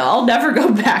 hell no. I'll never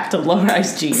go back to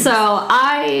low-rise jeans. So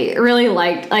I really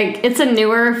liked, like, it's a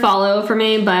newer follow for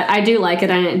me, but I do like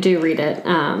it. I do read it.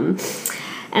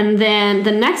 And then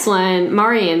the next one,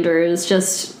 Mari Andrews,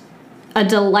 just a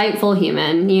delightful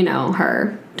human. You know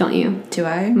her, don't you? Do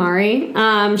I? Mari.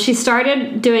 She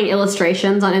started doing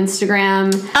illustrations on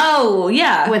Instagram. Oh,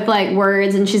 yeah. With, like,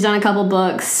 words, and she's done a couple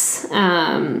books.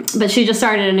 But she just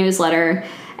started a newsletter.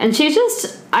 And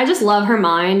I just love her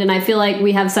mind, and I feel like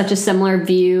we have such a similar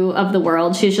view of the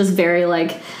world. She's just very,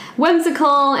 like,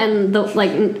 whimsical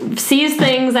and, sees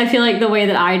things, I feel like, the way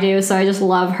that I do. So I just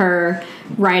love her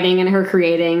writing and her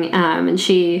creating. And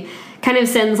she kind of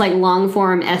sends, like,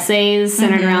 long-form essays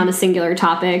centered around a singular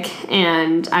topic,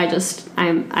 and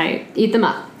I eat them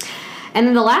up. And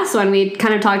then the last one, we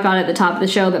kind of talked about at the top of the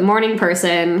show, but Morning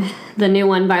Person, the new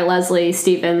one by Leslie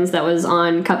Stevens that was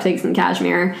on Cupcakes and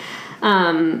Cashmere.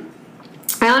 I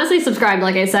honestly subscribed,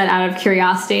 like I said, out of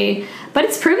curiosity, but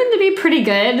it's proven to be pretty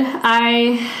good.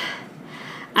 I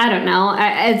don't know.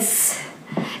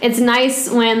 It's nice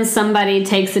when somebody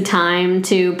takes the time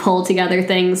to pull together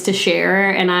things to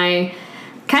share, and I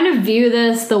kind of view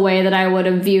this the way that I would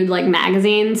have viewed, like,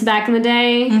 magazines back in the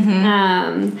day.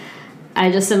 I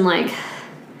just am, like,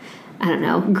 I don't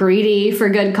know, greedy for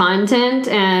good content,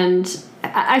 and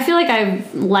I feel like I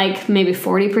like maybe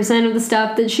 40% of the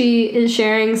stuff that she is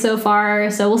sharing so far,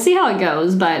 so we'll see how it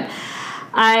goes, but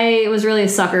I was really a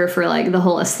sucker for, like, the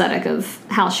whole aesthetic of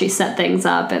how she set things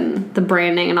up and the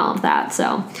branding and all of that,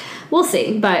 so we'll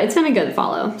see, but it's been a good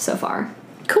follow so far.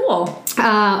 Cool.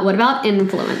 What about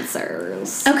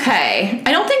influencers? Okay.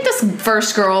 I don't think this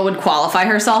first girl would qualify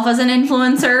herself as an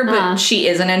influencer, but she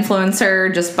is an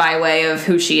influencer just by way of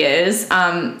who she is.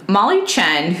 Molly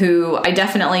Chen, who I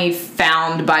definitely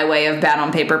found by way of Bad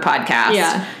on Paper podcast.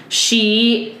 Yeah.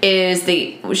 She was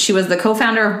the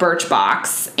co-founder of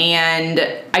Birchbox, and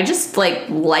I just, like,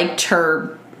 liked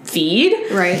her feed.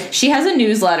 Right. She has a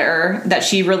newsletter that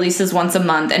she releases once a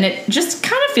month, and it just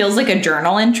kind of feels like a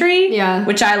journal entry. Yeah.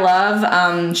 Which I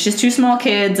love. She has 2 small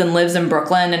kids and lives in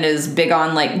Brooklyn and is big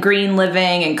on, like, green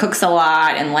living and cooks a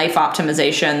lot and life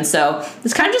optimization. So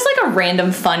it's kind of just like a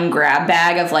random fun grab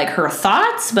bag of, like, her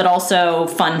thoughts, but also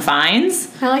fun finds.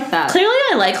 I like that. Clearly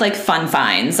I like fun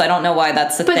finds. I don't know why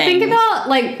that's the thing. But think about,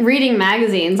 like, reading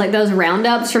magazines, like those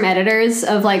roundups from editors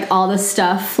of, like, all this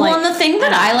stuff. Well, like, and the thing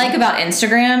that I like about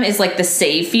Instagram is, like, the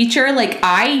save feature. Like,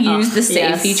 I use the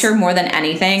save feature more than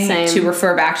anything to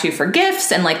refer back to for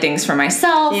gifts and, like, things for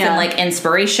myself and, like,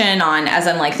 inspiration on as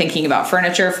I'm, like, thinking about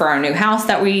furniture for our new house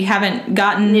that we haven't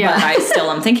gotten, but I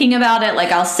still am thinking about it.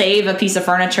 Like, I'll save a piece of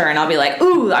furniture and I'll be like,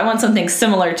 ooh, I want something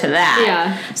similar to that.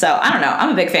 Yeah. So, I don't know. I'm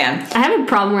a big fan. I have a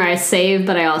problem where I save,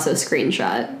 but I also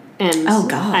screenshot. And oh,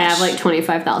 gosh. I have, like,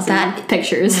 25,000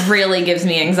 pictures. Really gives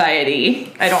me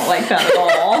anxiety. I don't like that at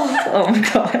all. Oh, my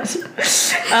God.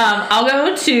 I'll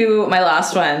go to my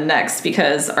last one next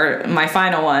because my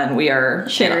final one we are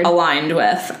aligned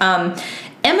with.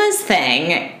 Emma's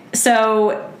thing.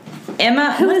 So,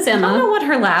 Emma... Who is Emma? I don't know what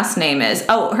her last name is.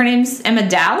 Oh, her name's Emma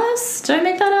Dallas? Did I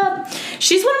make that up?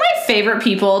 She's one of my favorite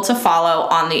people to follow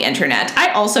on the internet. I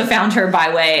also found her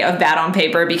by way of Bad on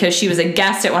Paper because she was a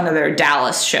guest at one of their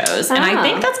Dallas shows. And I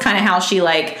think that's kind of how she,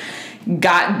 like,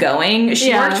 got going.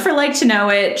 She worked for Like to Know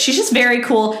It. She's just very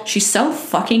cool. She's so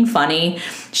fucking funny.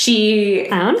 I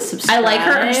want to subscribe. I like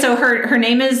her. So her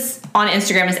name is on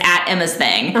Instagram is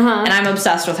 @Emma'sThing, and I'm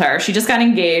obsessed with her. She just got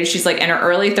engaged. She's, like, in her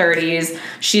early 30s.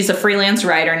 She's a freelance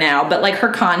writer now, but, like, her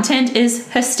content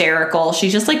is hysterical.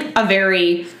 She's just, like, a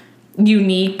very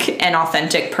unique and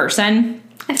authentic person.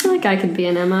 I feel like I could be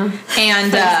an Emma.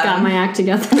 And I just got my act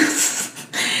together.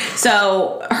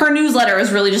 So her newsletter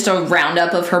is really just a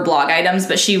roundup of her blog items,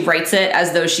 but she writes it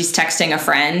as though she's texting a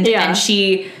friend. Yeah. And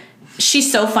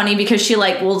she's so funny because she,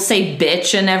 like, will say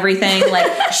bitch and everything.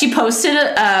 Like, she posted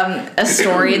a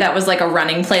story that was, like, a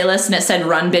running playlist, and it said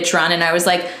run bitch run, and I was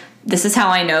like, this is how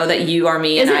I know that you are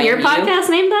me. Isn't your podcast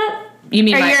named that? You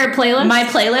mean your playlist? My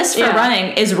playlist for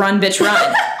running is Run Bitch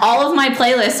Run. All of my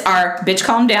playlists are Bitch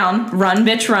Calm Down, Run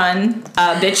Bitch Run,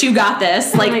 Bitch You Got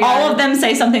This. Like, all of them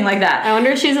say something like that. I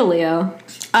wonder if she's a Leo.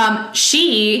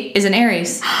 She is an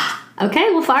Aries.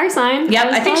 Okay, well, fire sign. Yep,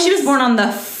 I think she was born on the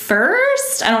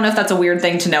 1st. I don't know if that's a weird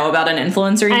thing to know about an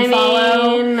influencer you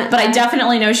follow. But I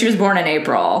definitely know she was born in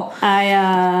April.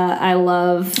 I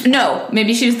love... No,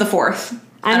 maybe she was the 4th.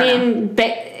 I mean,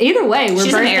 either way,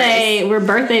 we're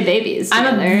birthday babies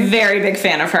together. I'm a very big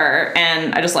fan of her,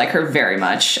 and I just like her very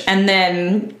much. And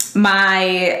then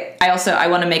I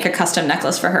want to make a custom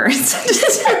necklace for her.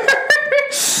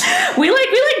 we like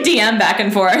DM back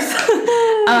and forth.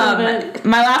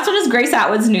 My last one is Grace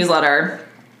Atwood's newsletter,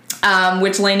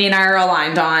 which Lainey and I are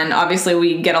aligned on. Obviously,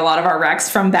 we get a lot of our recs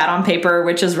from Bad on Paper,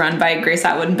 which is run by Grace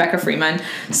Atwood and Becca Freeman.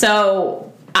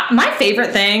 So my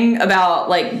favorite thing about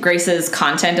like Grace's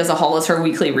content as a whole is her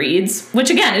weekly reads, which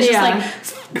again is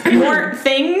just like more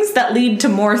things that lead to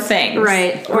more things,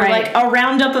 right? Or like a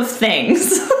roundup of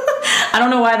things. I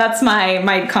don't know why that's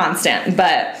my constant,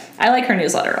 but I like her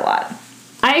newsletter a lot.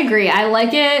 I agree. I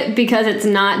like it because it's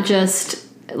not just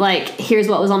like, here's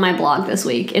what was on my blog this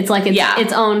week. It's like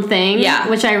its own thing,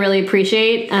 which I really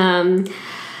appreciate.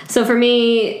 So for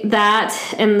me, that,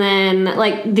 and then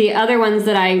like the other ones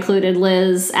that I included,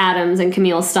 Liz Adams and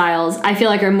Camille Stiles, I feel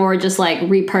like are more just like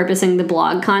repurposing the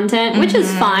blog content, which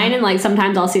is fine. And like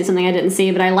sometimes I'll see something I didn't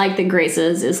see, but I like that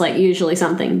Grace's is like usually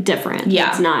something different.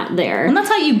 Yeah. It's not there. And that's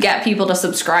how you get people to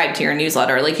subscribe to your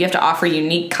newsletter. Like you have to offer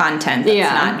unique content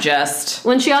that's not just...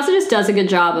 When she also just does a good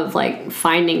job of like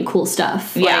finding cool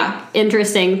stuff. Like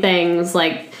interesting things,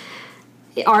 like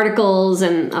articles,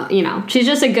 and she's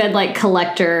just a good like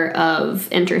collector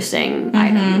of interesting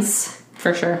items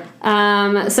for sure.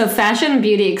 So fashion,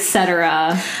 beauty,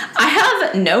 etc. I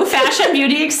have no fashion,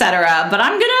 beauty, etc., but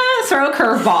I'm gonna throw a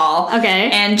curveball,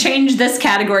 and change this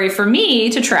category for me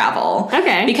to travel,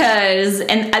 because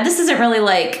this isn't really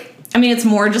like, I mean, it's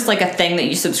more just like a thing that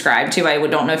you subscribe to. I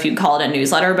don't know if you'd call it a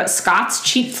newsletter, but Scott's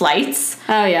Cheap Flights.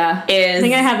 Oh yeah, I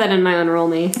think I have that in my Unroll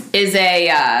Me. Is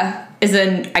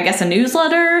I guess a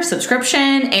newsletter subscription,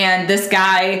 and this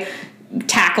guy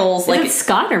tackles like... Is it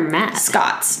Scott or Matt?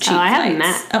 Scott's Cheap I have Flights.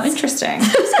 Matt. Oh, interesting.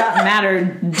 Scott and Matt are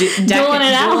dueling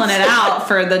it out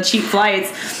for the cheap flights.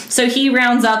 So he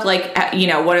rounds up like,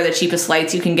 what are the cheapest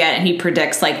flights you can get, and he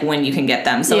predicts like when you can get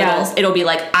them. So it'll be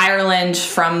like Ireland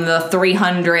from the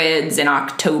 300s in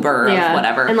October of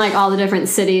whatever. And like all the different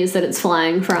cities that it's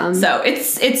flying from. So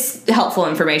it's helpful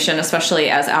information, especially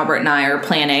as Albert and I are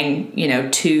planning,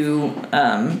 2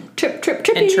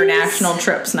 international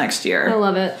trips next year. I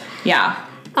love it. Yeah.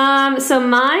 So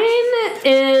mine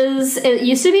it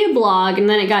used to be a blog, and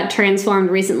then it got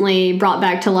transformed recently, brought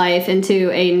back to life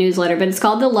into a newsletter, but it's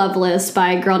called The Love List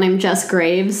by a girl named Jess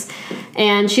Graves,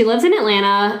 and she lives in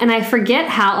Atlanta, and I forget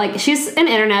how, like, she's an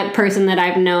internet person that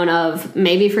I've known of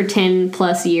maybe for 10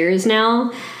 plus years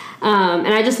now.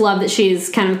 And I just love that she's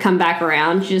kind of come back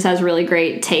around. She just has really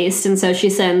great taste, and so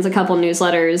she sends a couple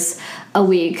newsletters a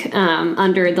week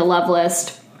under The Love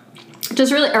List,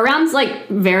 just really around like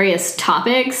various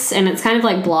topics, and it's kind of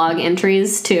like blog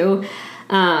entries too.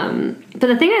 But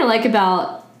the thing I like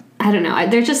about, I don't know,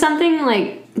 there's just something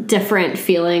like different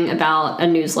feeling about a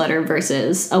newsletter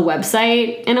versus a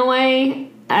website in a way.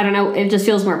 I don't know, it just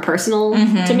feels more personal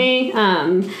to me.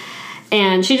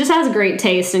 And she just has great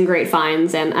taste and great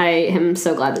finds, and I am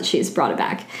so glad that she's brought it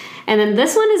back. And then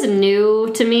this one is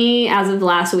new to me as of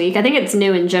last week. I think it's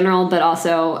new in general, but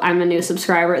also I'm a new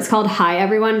subscriber. It's called Hi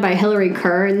Everyone by Hillary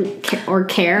Kerr, or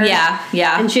Care. Yeah.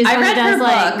 And she's the one who does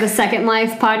like the Second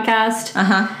Life podcast.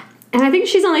 And I think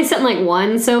she's only sent like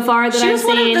one so far that I've seen. She was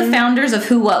one of the founders of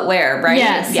Who, What, Where, right?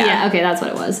 Yes. Yeah. Okay, that's what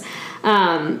it was.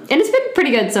 And it's been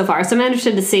pretty good so far. So I'm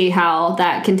interested to see how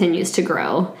that continues to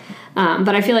grow.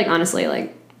 But I feel like honestly,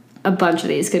 like, a bunch of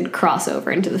these could cross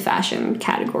over into the fashion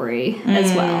category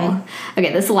as well.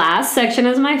 Okay, this last section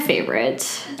is my favorite.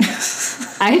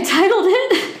 I titled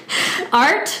it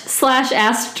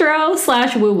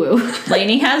Art/Astro/Woo-Woo.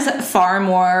 Lainey has far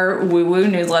more woo-woo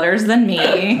newsletters than me.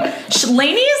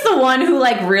 Lainey is the one who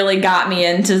like really got me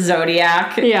into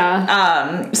Zodiac.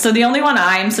 Yeah. So the only one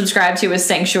I'm subscribed to is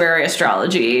Sanctuary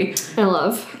Astrology. I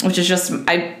love. Which is just,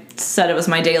 I said it was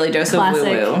my daily dose of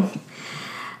woo-woo.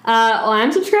 Well,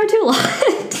 I'm subscribed to a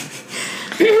lot.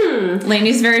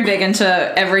 Lainey's very big into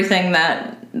everything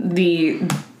that the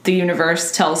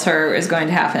universe tells her is going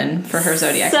to happen for her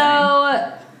zodiac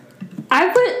sign.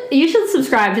 You should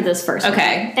subscribe to this first one.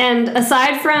 Okay. And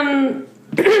aside from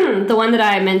the one that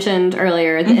I mentioned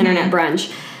earlier, the Internet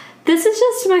Brunch, this is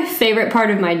just my favorite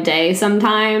part of my day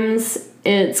sometimes.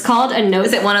 It's called A Note.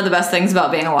 Is it one of the best things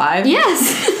about being alive?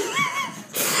 Yes.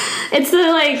 It's the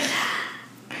like...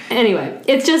 Anyway,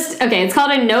 it's just, it's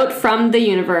called A Note from the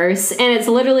Universe, and it's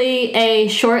literally a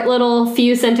short little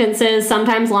few sentences,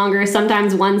 sometimes longer,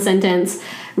 sometimes one sentence,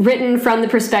 written from the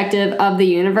perspective of the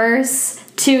universe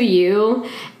to you,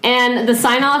 and the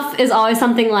sign-off is always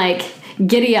something like,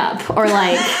 giddy up, or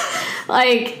like,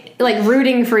 like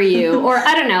rooting for you, or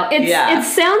I don't know, it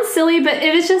sounds silly, but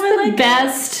it is just the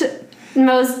best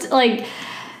most like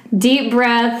deep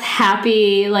breath,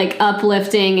 happy, like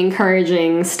uplifting,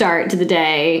 encouraging start to the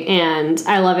day, and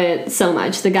I love it so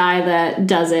much. The guy that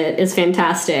does it is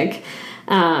fantastic.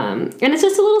 And it's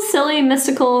just a little silly,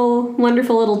 mystical,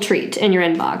 wonderful little treat in your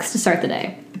inbox to start the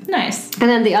day. Nice. And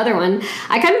then the other one,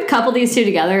 I kind of couple these two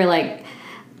together. Like,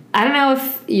 I don't know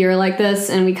if you're like this,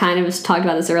 and we kind of just talked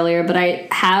about this earlier, but I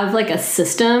have like a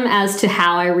system as to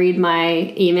how I read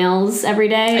my emails every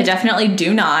day. I definitely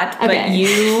do not, Okay. but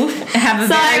you have a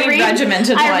very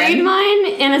regimented one. I read mine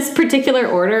in a particular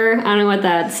order. I don't know what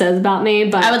that says about me,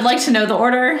 but I would like to know the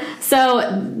order.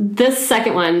 So this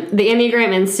second one, the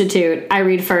Enneagram Institute, I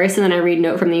read first, and then I read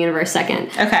Note from the Universe second.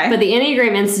 Okay. But the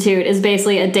Enneagram Institute is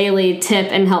basically a daily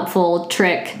tip and helpful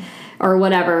trick or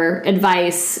whatever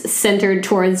advice centered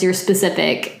towards your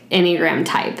specific Enneagram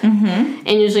type. Mm-hmm. And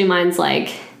usually mine's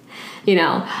like, you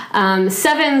know,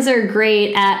 7s are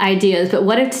great at ideas, but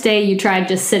what if today you tried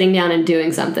just sitting down and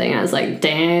doing something? I was like,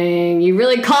 dang, you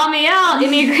really call me out,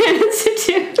 Enneagram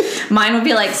Institute. Mine would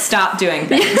be like, stop doing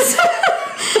things.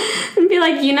 And be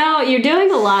like, you know, you're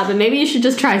doing a lot, but maybe you should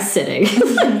just try sitting.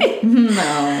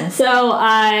 No. So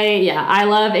I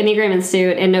love Enneagram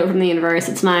Institute and Note from the Universe.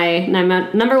 It's my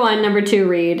number 1, number 2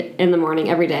 read in the morning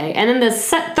every day. And then the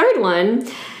third one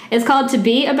is called To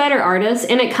Be a Better Artist,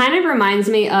 and it kind of reminds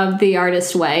me of The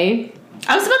Artist Way.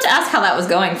 I was about to ask how that was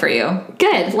going for you.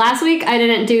 Good. Last week I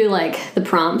didn't do like the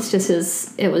prompts just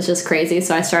as it was just crazy,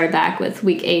 so I started back with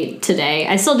week 8 today.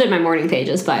 I still did my morning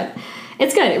pages, but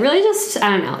it's good. It really just, I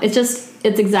don't know. It's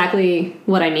exactly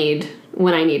what I need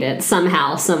when I need it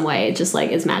somehow, some way. It just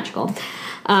like is magical.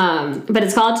 But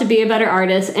it's called To Be a Better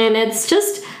Artist, and it's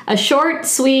just a short,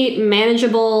 sweet,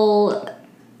 manageable,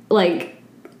 like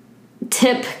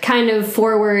tip kind of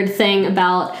forward thing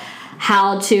about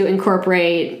how to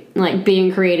incorporate like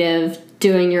being creative,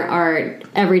 doing your art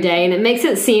every day, and it makes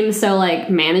it seem so like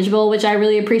manageable, which I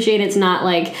really appreciate. It's not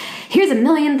like here's a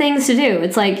million things to do.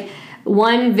 It's like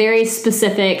one very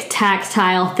specific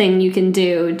tactile thing you can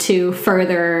do to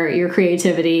further your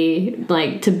creativity,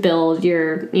 like to build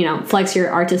your, you know, flex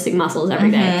your artistic muscles every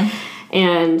day.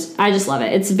 And I just love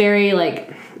it. It's very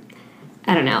like,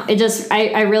 I don't know. It just,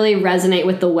 I really resonate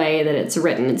with the way that it's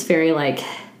written. It's very like,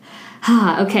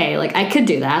 okay, like I could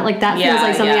do that. Like that feels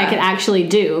like something I could actually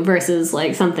do versus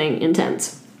like something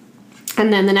intense.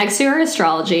 And then the next two are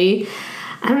astrology.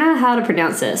 I don't know how to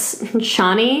pronounce this.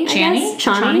 Chani,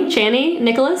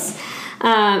 Nicholas.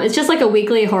 It's just like a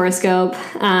weekly horoscope.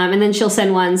 And then she'll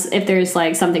send ones if there's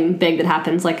like something big that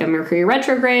happens, like a Mercury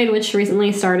retrograde, which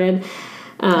recently started.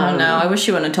 Oh no, I wish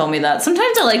you wouldn't have told me that.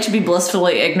 Sometimes I like to be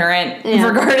blissfully ignorant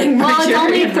regarding Mercury. Well, it's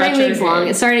only 3 weeks long.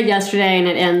 It started yesterday and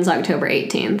it ends October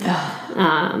 18th.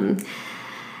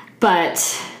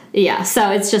 But yeah,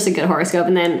 so it's just a good horoscope,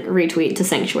 and then retweet to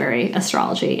Sanctuary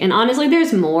Astrology. And honestly,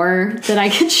 there's more that I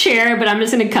could share, but I'm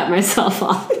just going to cut myself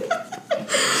off.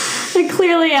 And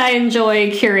clearly, I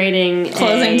enjoy curating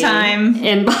closing time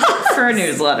inbox for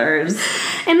newsletters.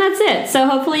 And that's it. So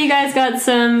hopefully you guys got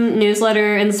some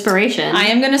newsletter inspiration. I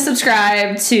am going to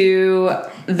subscribe to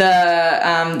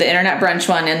the Internet Brunch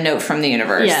one and Note from the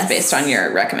Universe based on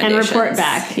your recommendations. And report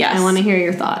back. Yes. I want to hear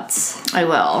your thoughts. I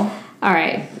will. All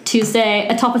right. Tuesday,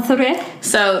 a top of 3.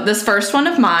 So this first one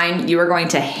of mine, you are going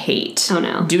to hate. Oh,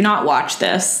 no. Do not watch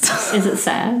this. Is it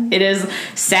sad? It is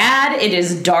sad. It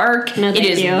is dark. No, thank it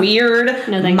is you. weird.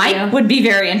 No, thank Mike you. would be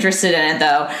very interested in it,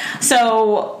 though.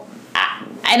 So,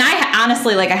 and I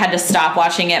honestly, like, I had to stop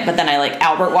watching it, but then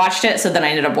Albert watched it, so then I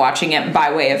ended up watching it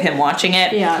by way of him watching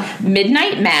it. Yeah.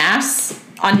 Midnight Mass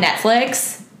on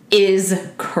Netflix is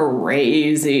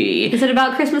crazy. Is it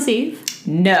about Christmas Eve?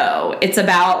 No, it's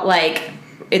about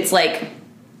it's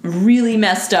really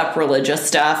messed up religious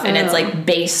stuff, and it's like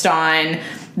based on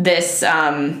this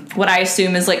what I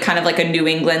assume is like kind of like a New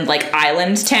England like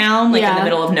island town, like in the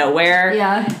middle of nowhere.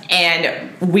 Yeah.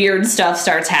 And weird stuff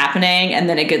starts happening, and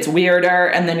then it gets weirder,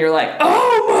 and then you're like,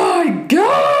 oh my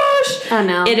gosh! Oh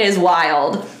no. It is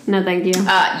wild. No, thank you.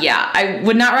 Yeah, I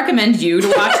would not recommend you to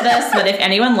watch this, but if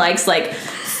anyone likes like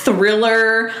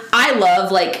thriller, I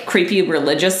love like creepy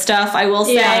religious stuff, I will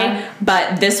say,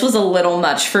 but this was a little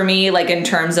much for me, like in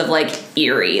terms of like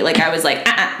eerie. Like I was like,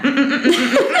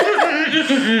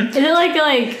 Is it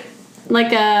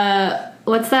like a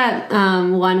what's that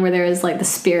one where there was like the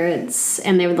spirits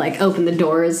and they would like open the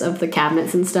doors of the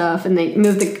cabinets and stuff and they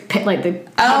move like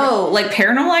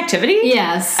Paranormal Activity?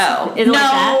 Yes. Oh Is it no, like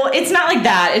that? it's not like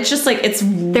that. It's just like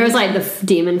there was like the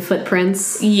demon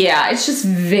footprints. Yeah, it's just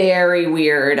very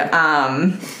weird,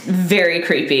 very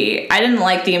creepy. I didn't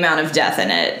like the amount of death in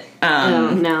it.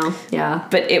 Oh no, yeah.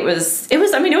 But it was.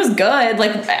 I mean, it was good.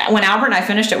 Like when Albert and I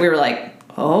finished it, we were like,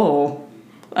 oh.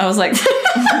 I was like,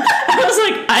 I was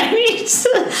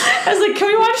like, can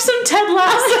we watch some Ted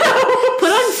Lasso? Put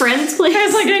on Friends, please. I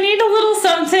was like, I need a little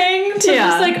something to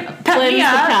just like pep me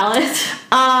up.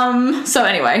 The palate. So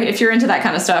anyway, if you're into that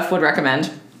kind of stuff, would recommend.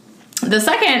 The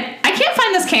second, I can't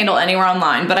find this candle anywhere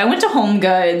online, but I went to Home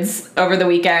Goods over the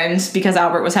weekend because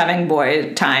Albert was having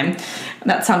boy time.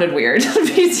 That sounded weird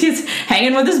because he's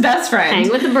hanging with his best friend. Hang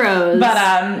with the bros.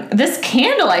 But this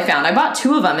candle I found, I bought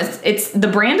 2 of them. It's the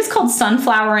brand is called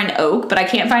Sunflower and Oak, but I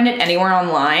can't find it anywhere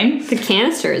online. The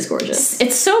canister is gorgeous.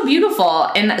 It's so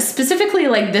beautiful, and specifically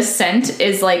like this scent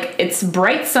is like it's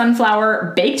bright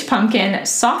sunflower, baked pumpkin,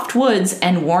 soft woods,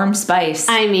 and warm spice.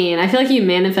 I mean, I feel like you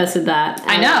manifested that.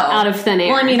 I know, out of thin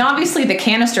air. Well, I mean, obviously the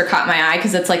canister caught my eye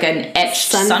because it's like an etched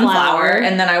sunflower,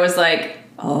 and then I was like,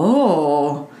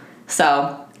 oh.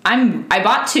 So I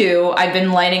bought 2. I've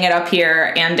been lighting it up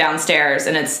here and downstairs,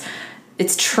 and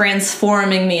it's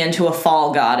transforming me into a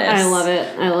fall goddess. I love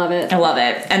it. I love it. I love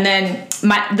it. And then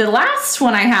the last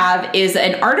one I have is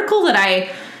an article that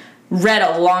I read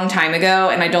a long time ago,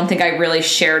 and I don't think I really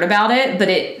shared about it, but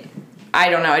I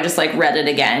don't know, I just like read it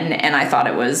again, and I thought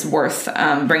it was worth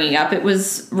bringing up. It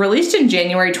was released in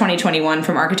January 2021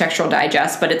 from Architectural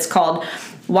Digest, but it's called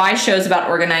Why Shows About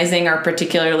Organizing Are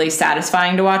Particularly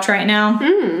Satisfying to Watch Right Now.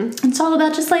 It's all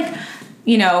about just like,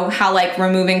 you know, how like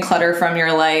removing clutter from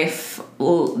your life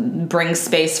brings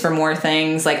space for more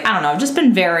things. Like, I don't know, I've just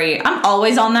been I'm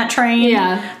always on that train.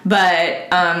 Yeah.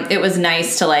 But it was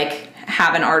nice to like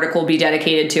have an article be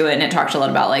dedicated to it, and it talked a lot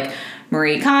about like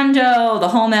Marie Kondo, the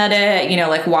home edit, you know,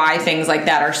 like why things like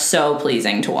that are so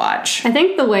pleasing to watch. I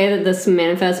think the way that this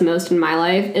manifests most in my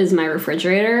life is my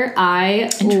refrigerator.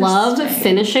 I love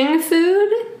finishing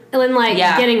food and like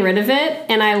getting rid of it,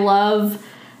 and I love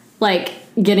like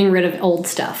getting rid of old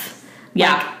stuff.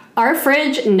 Yeah. Like, our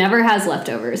fridge never has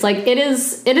leftovers. Like it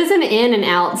is an in and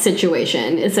out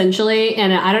situation essentially,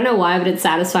 and I don't know why, but it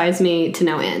satisfies me to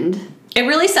no end. It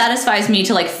really satisfies me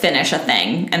to like finish a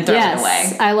thing and throw it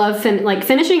away. I love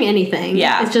finishing anything.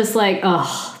 Yeah. It's just like,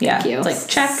 oh, thank you. It's like,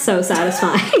 check. So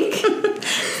satisfying.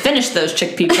 Finish those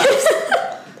chickpea puffs.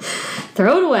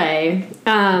 Throw it away.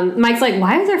 Mike's like,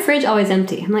 why is our fridge always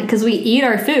empty? I'm like, because we eat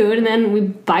our food and then we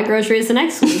buy groceries the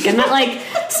next week. And that like,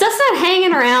 stuff's not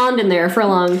hanging around in there for a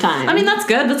long time. I mean, that's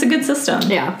good. That's a good system.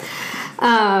 Yeah.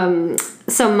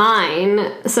 So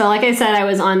like I said, I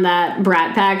was on that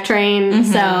Brat Pack train.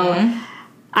 So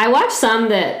I watched some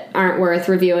that aren't worth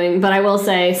reviewing, but I will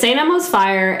say St. Elmo's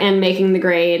Fire and Making the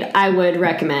Grade I would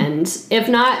recommend. If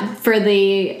not for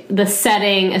the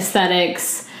setting,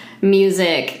 aesthetics,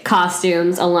 music,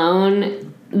 costumes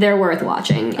alone, they're worth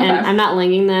watching. Okay. And I'm not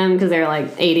linking them because they're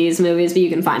like 80s movies, but you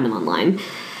can find them online.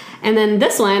 And then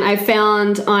this one I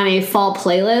found on a fall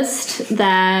playlist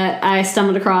that I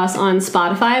stumbled across on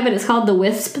Spotify, but it's called The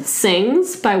Wisp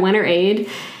Sings by Winter Aid.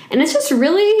 And it's just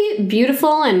really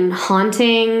beautiful and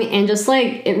haunting, and just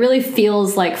like, it really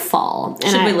feels like fall.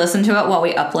 And Should we listen to it while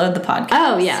we upload the podcast?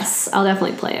 Oh, yes. I'll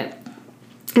definitely play it.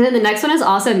 And then the next one is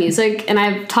also music, and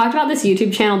I've talked about this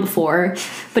YouTube channel before,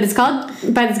 but it's called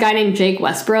by this guy named Jake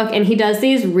Westbrook, and he does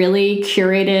these really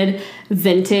curated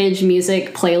vintage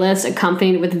music playlists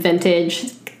accompanied with vintage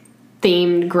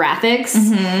themed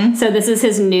graphics. So this is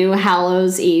his new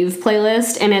Hallows Eve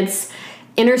playlist, and it's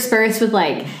interspersed with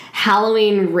like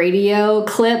Halloween radio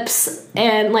clips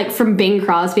and like from Bing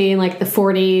Crosby in like the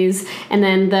 40s, and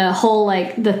then the whole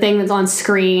like the thing that's on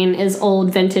screen is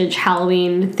old vintage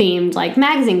Halloween themed like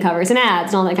magazine covers and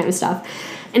ads and all that kind of stuff.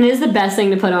 And it is the best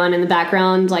thing to put on in the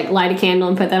background, like light a candle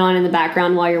and put that on in the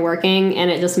background while you're working,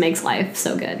 and it just makes life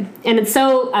so good. And it's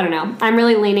so, I don't know, I'm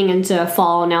really leaning into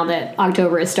fall now that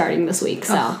October is starting this week,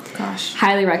 so gosh,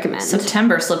 highly recommend.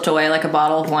 September slipped away like a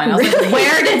bottle of wine. I was like,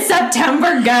 where did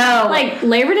September go? Like,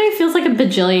 Labor Day feels like a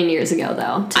bajillion years ago,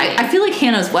 though. I feel like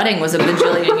Hannah's wedding was a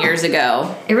bajillion years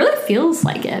ago. It really feels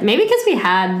like it. Maybe because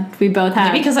we both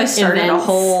had Maybe because I started events, a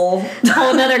whole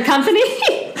other company.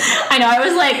 I know, I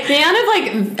was like, the amount of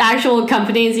like actual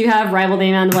companies you have rival the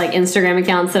amount of like Instagram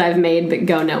accounts that I've made but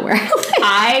go nowhere.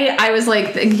 I was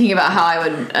like thinking about how I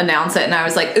would announce it, and I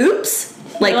was like, oops.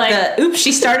 Oops,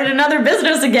 she started another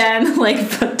business again. Like,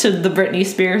 put to the Britney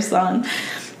Spears song.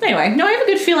 Anyway, no, I have a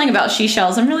good feeling about She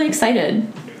Shells. I'm really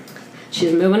excited.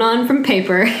 She's moving on from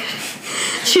paper.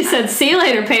 She said, see you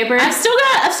later, paper. I've still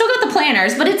got the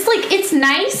planners, but it's like, it's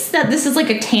nice that this is like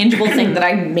a tangible thing that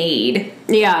I made.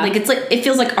 Yeah. Like, it's like, it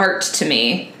feels like art to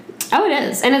me. Oh, it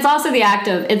is. And it's also the act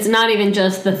of, it's not even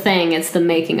just the thing, it's the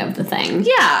making of the thing.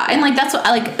 Yeah, and like that's what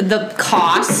I like. The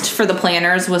cost for the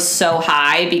planners was so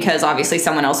high because obviously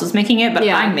someone else was making it, but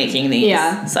I'm making these.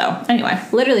 Yeah. So anyway,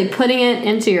 literally putting it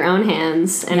into your own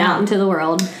hands and out into the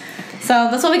world. So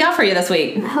that's what we got for you this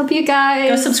week. I hope you guys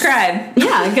Go subscribe.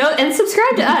 Yeah, go and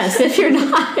subscribe to us if you're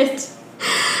not.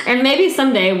 And maybe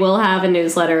someday we'll have a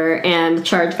newsletter and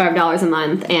charge $5 a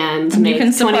month and make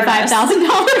 $25,000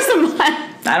 a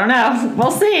month. I don't know.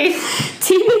 We'll see.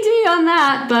 TBD on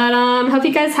that. But hope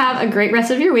you guys have a great rest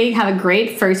of your week. Have a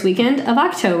great first weekend of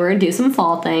October. Do some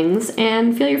fall things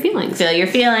and feel your feelings. Feel your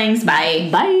feelings. Bye.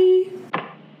 Bye.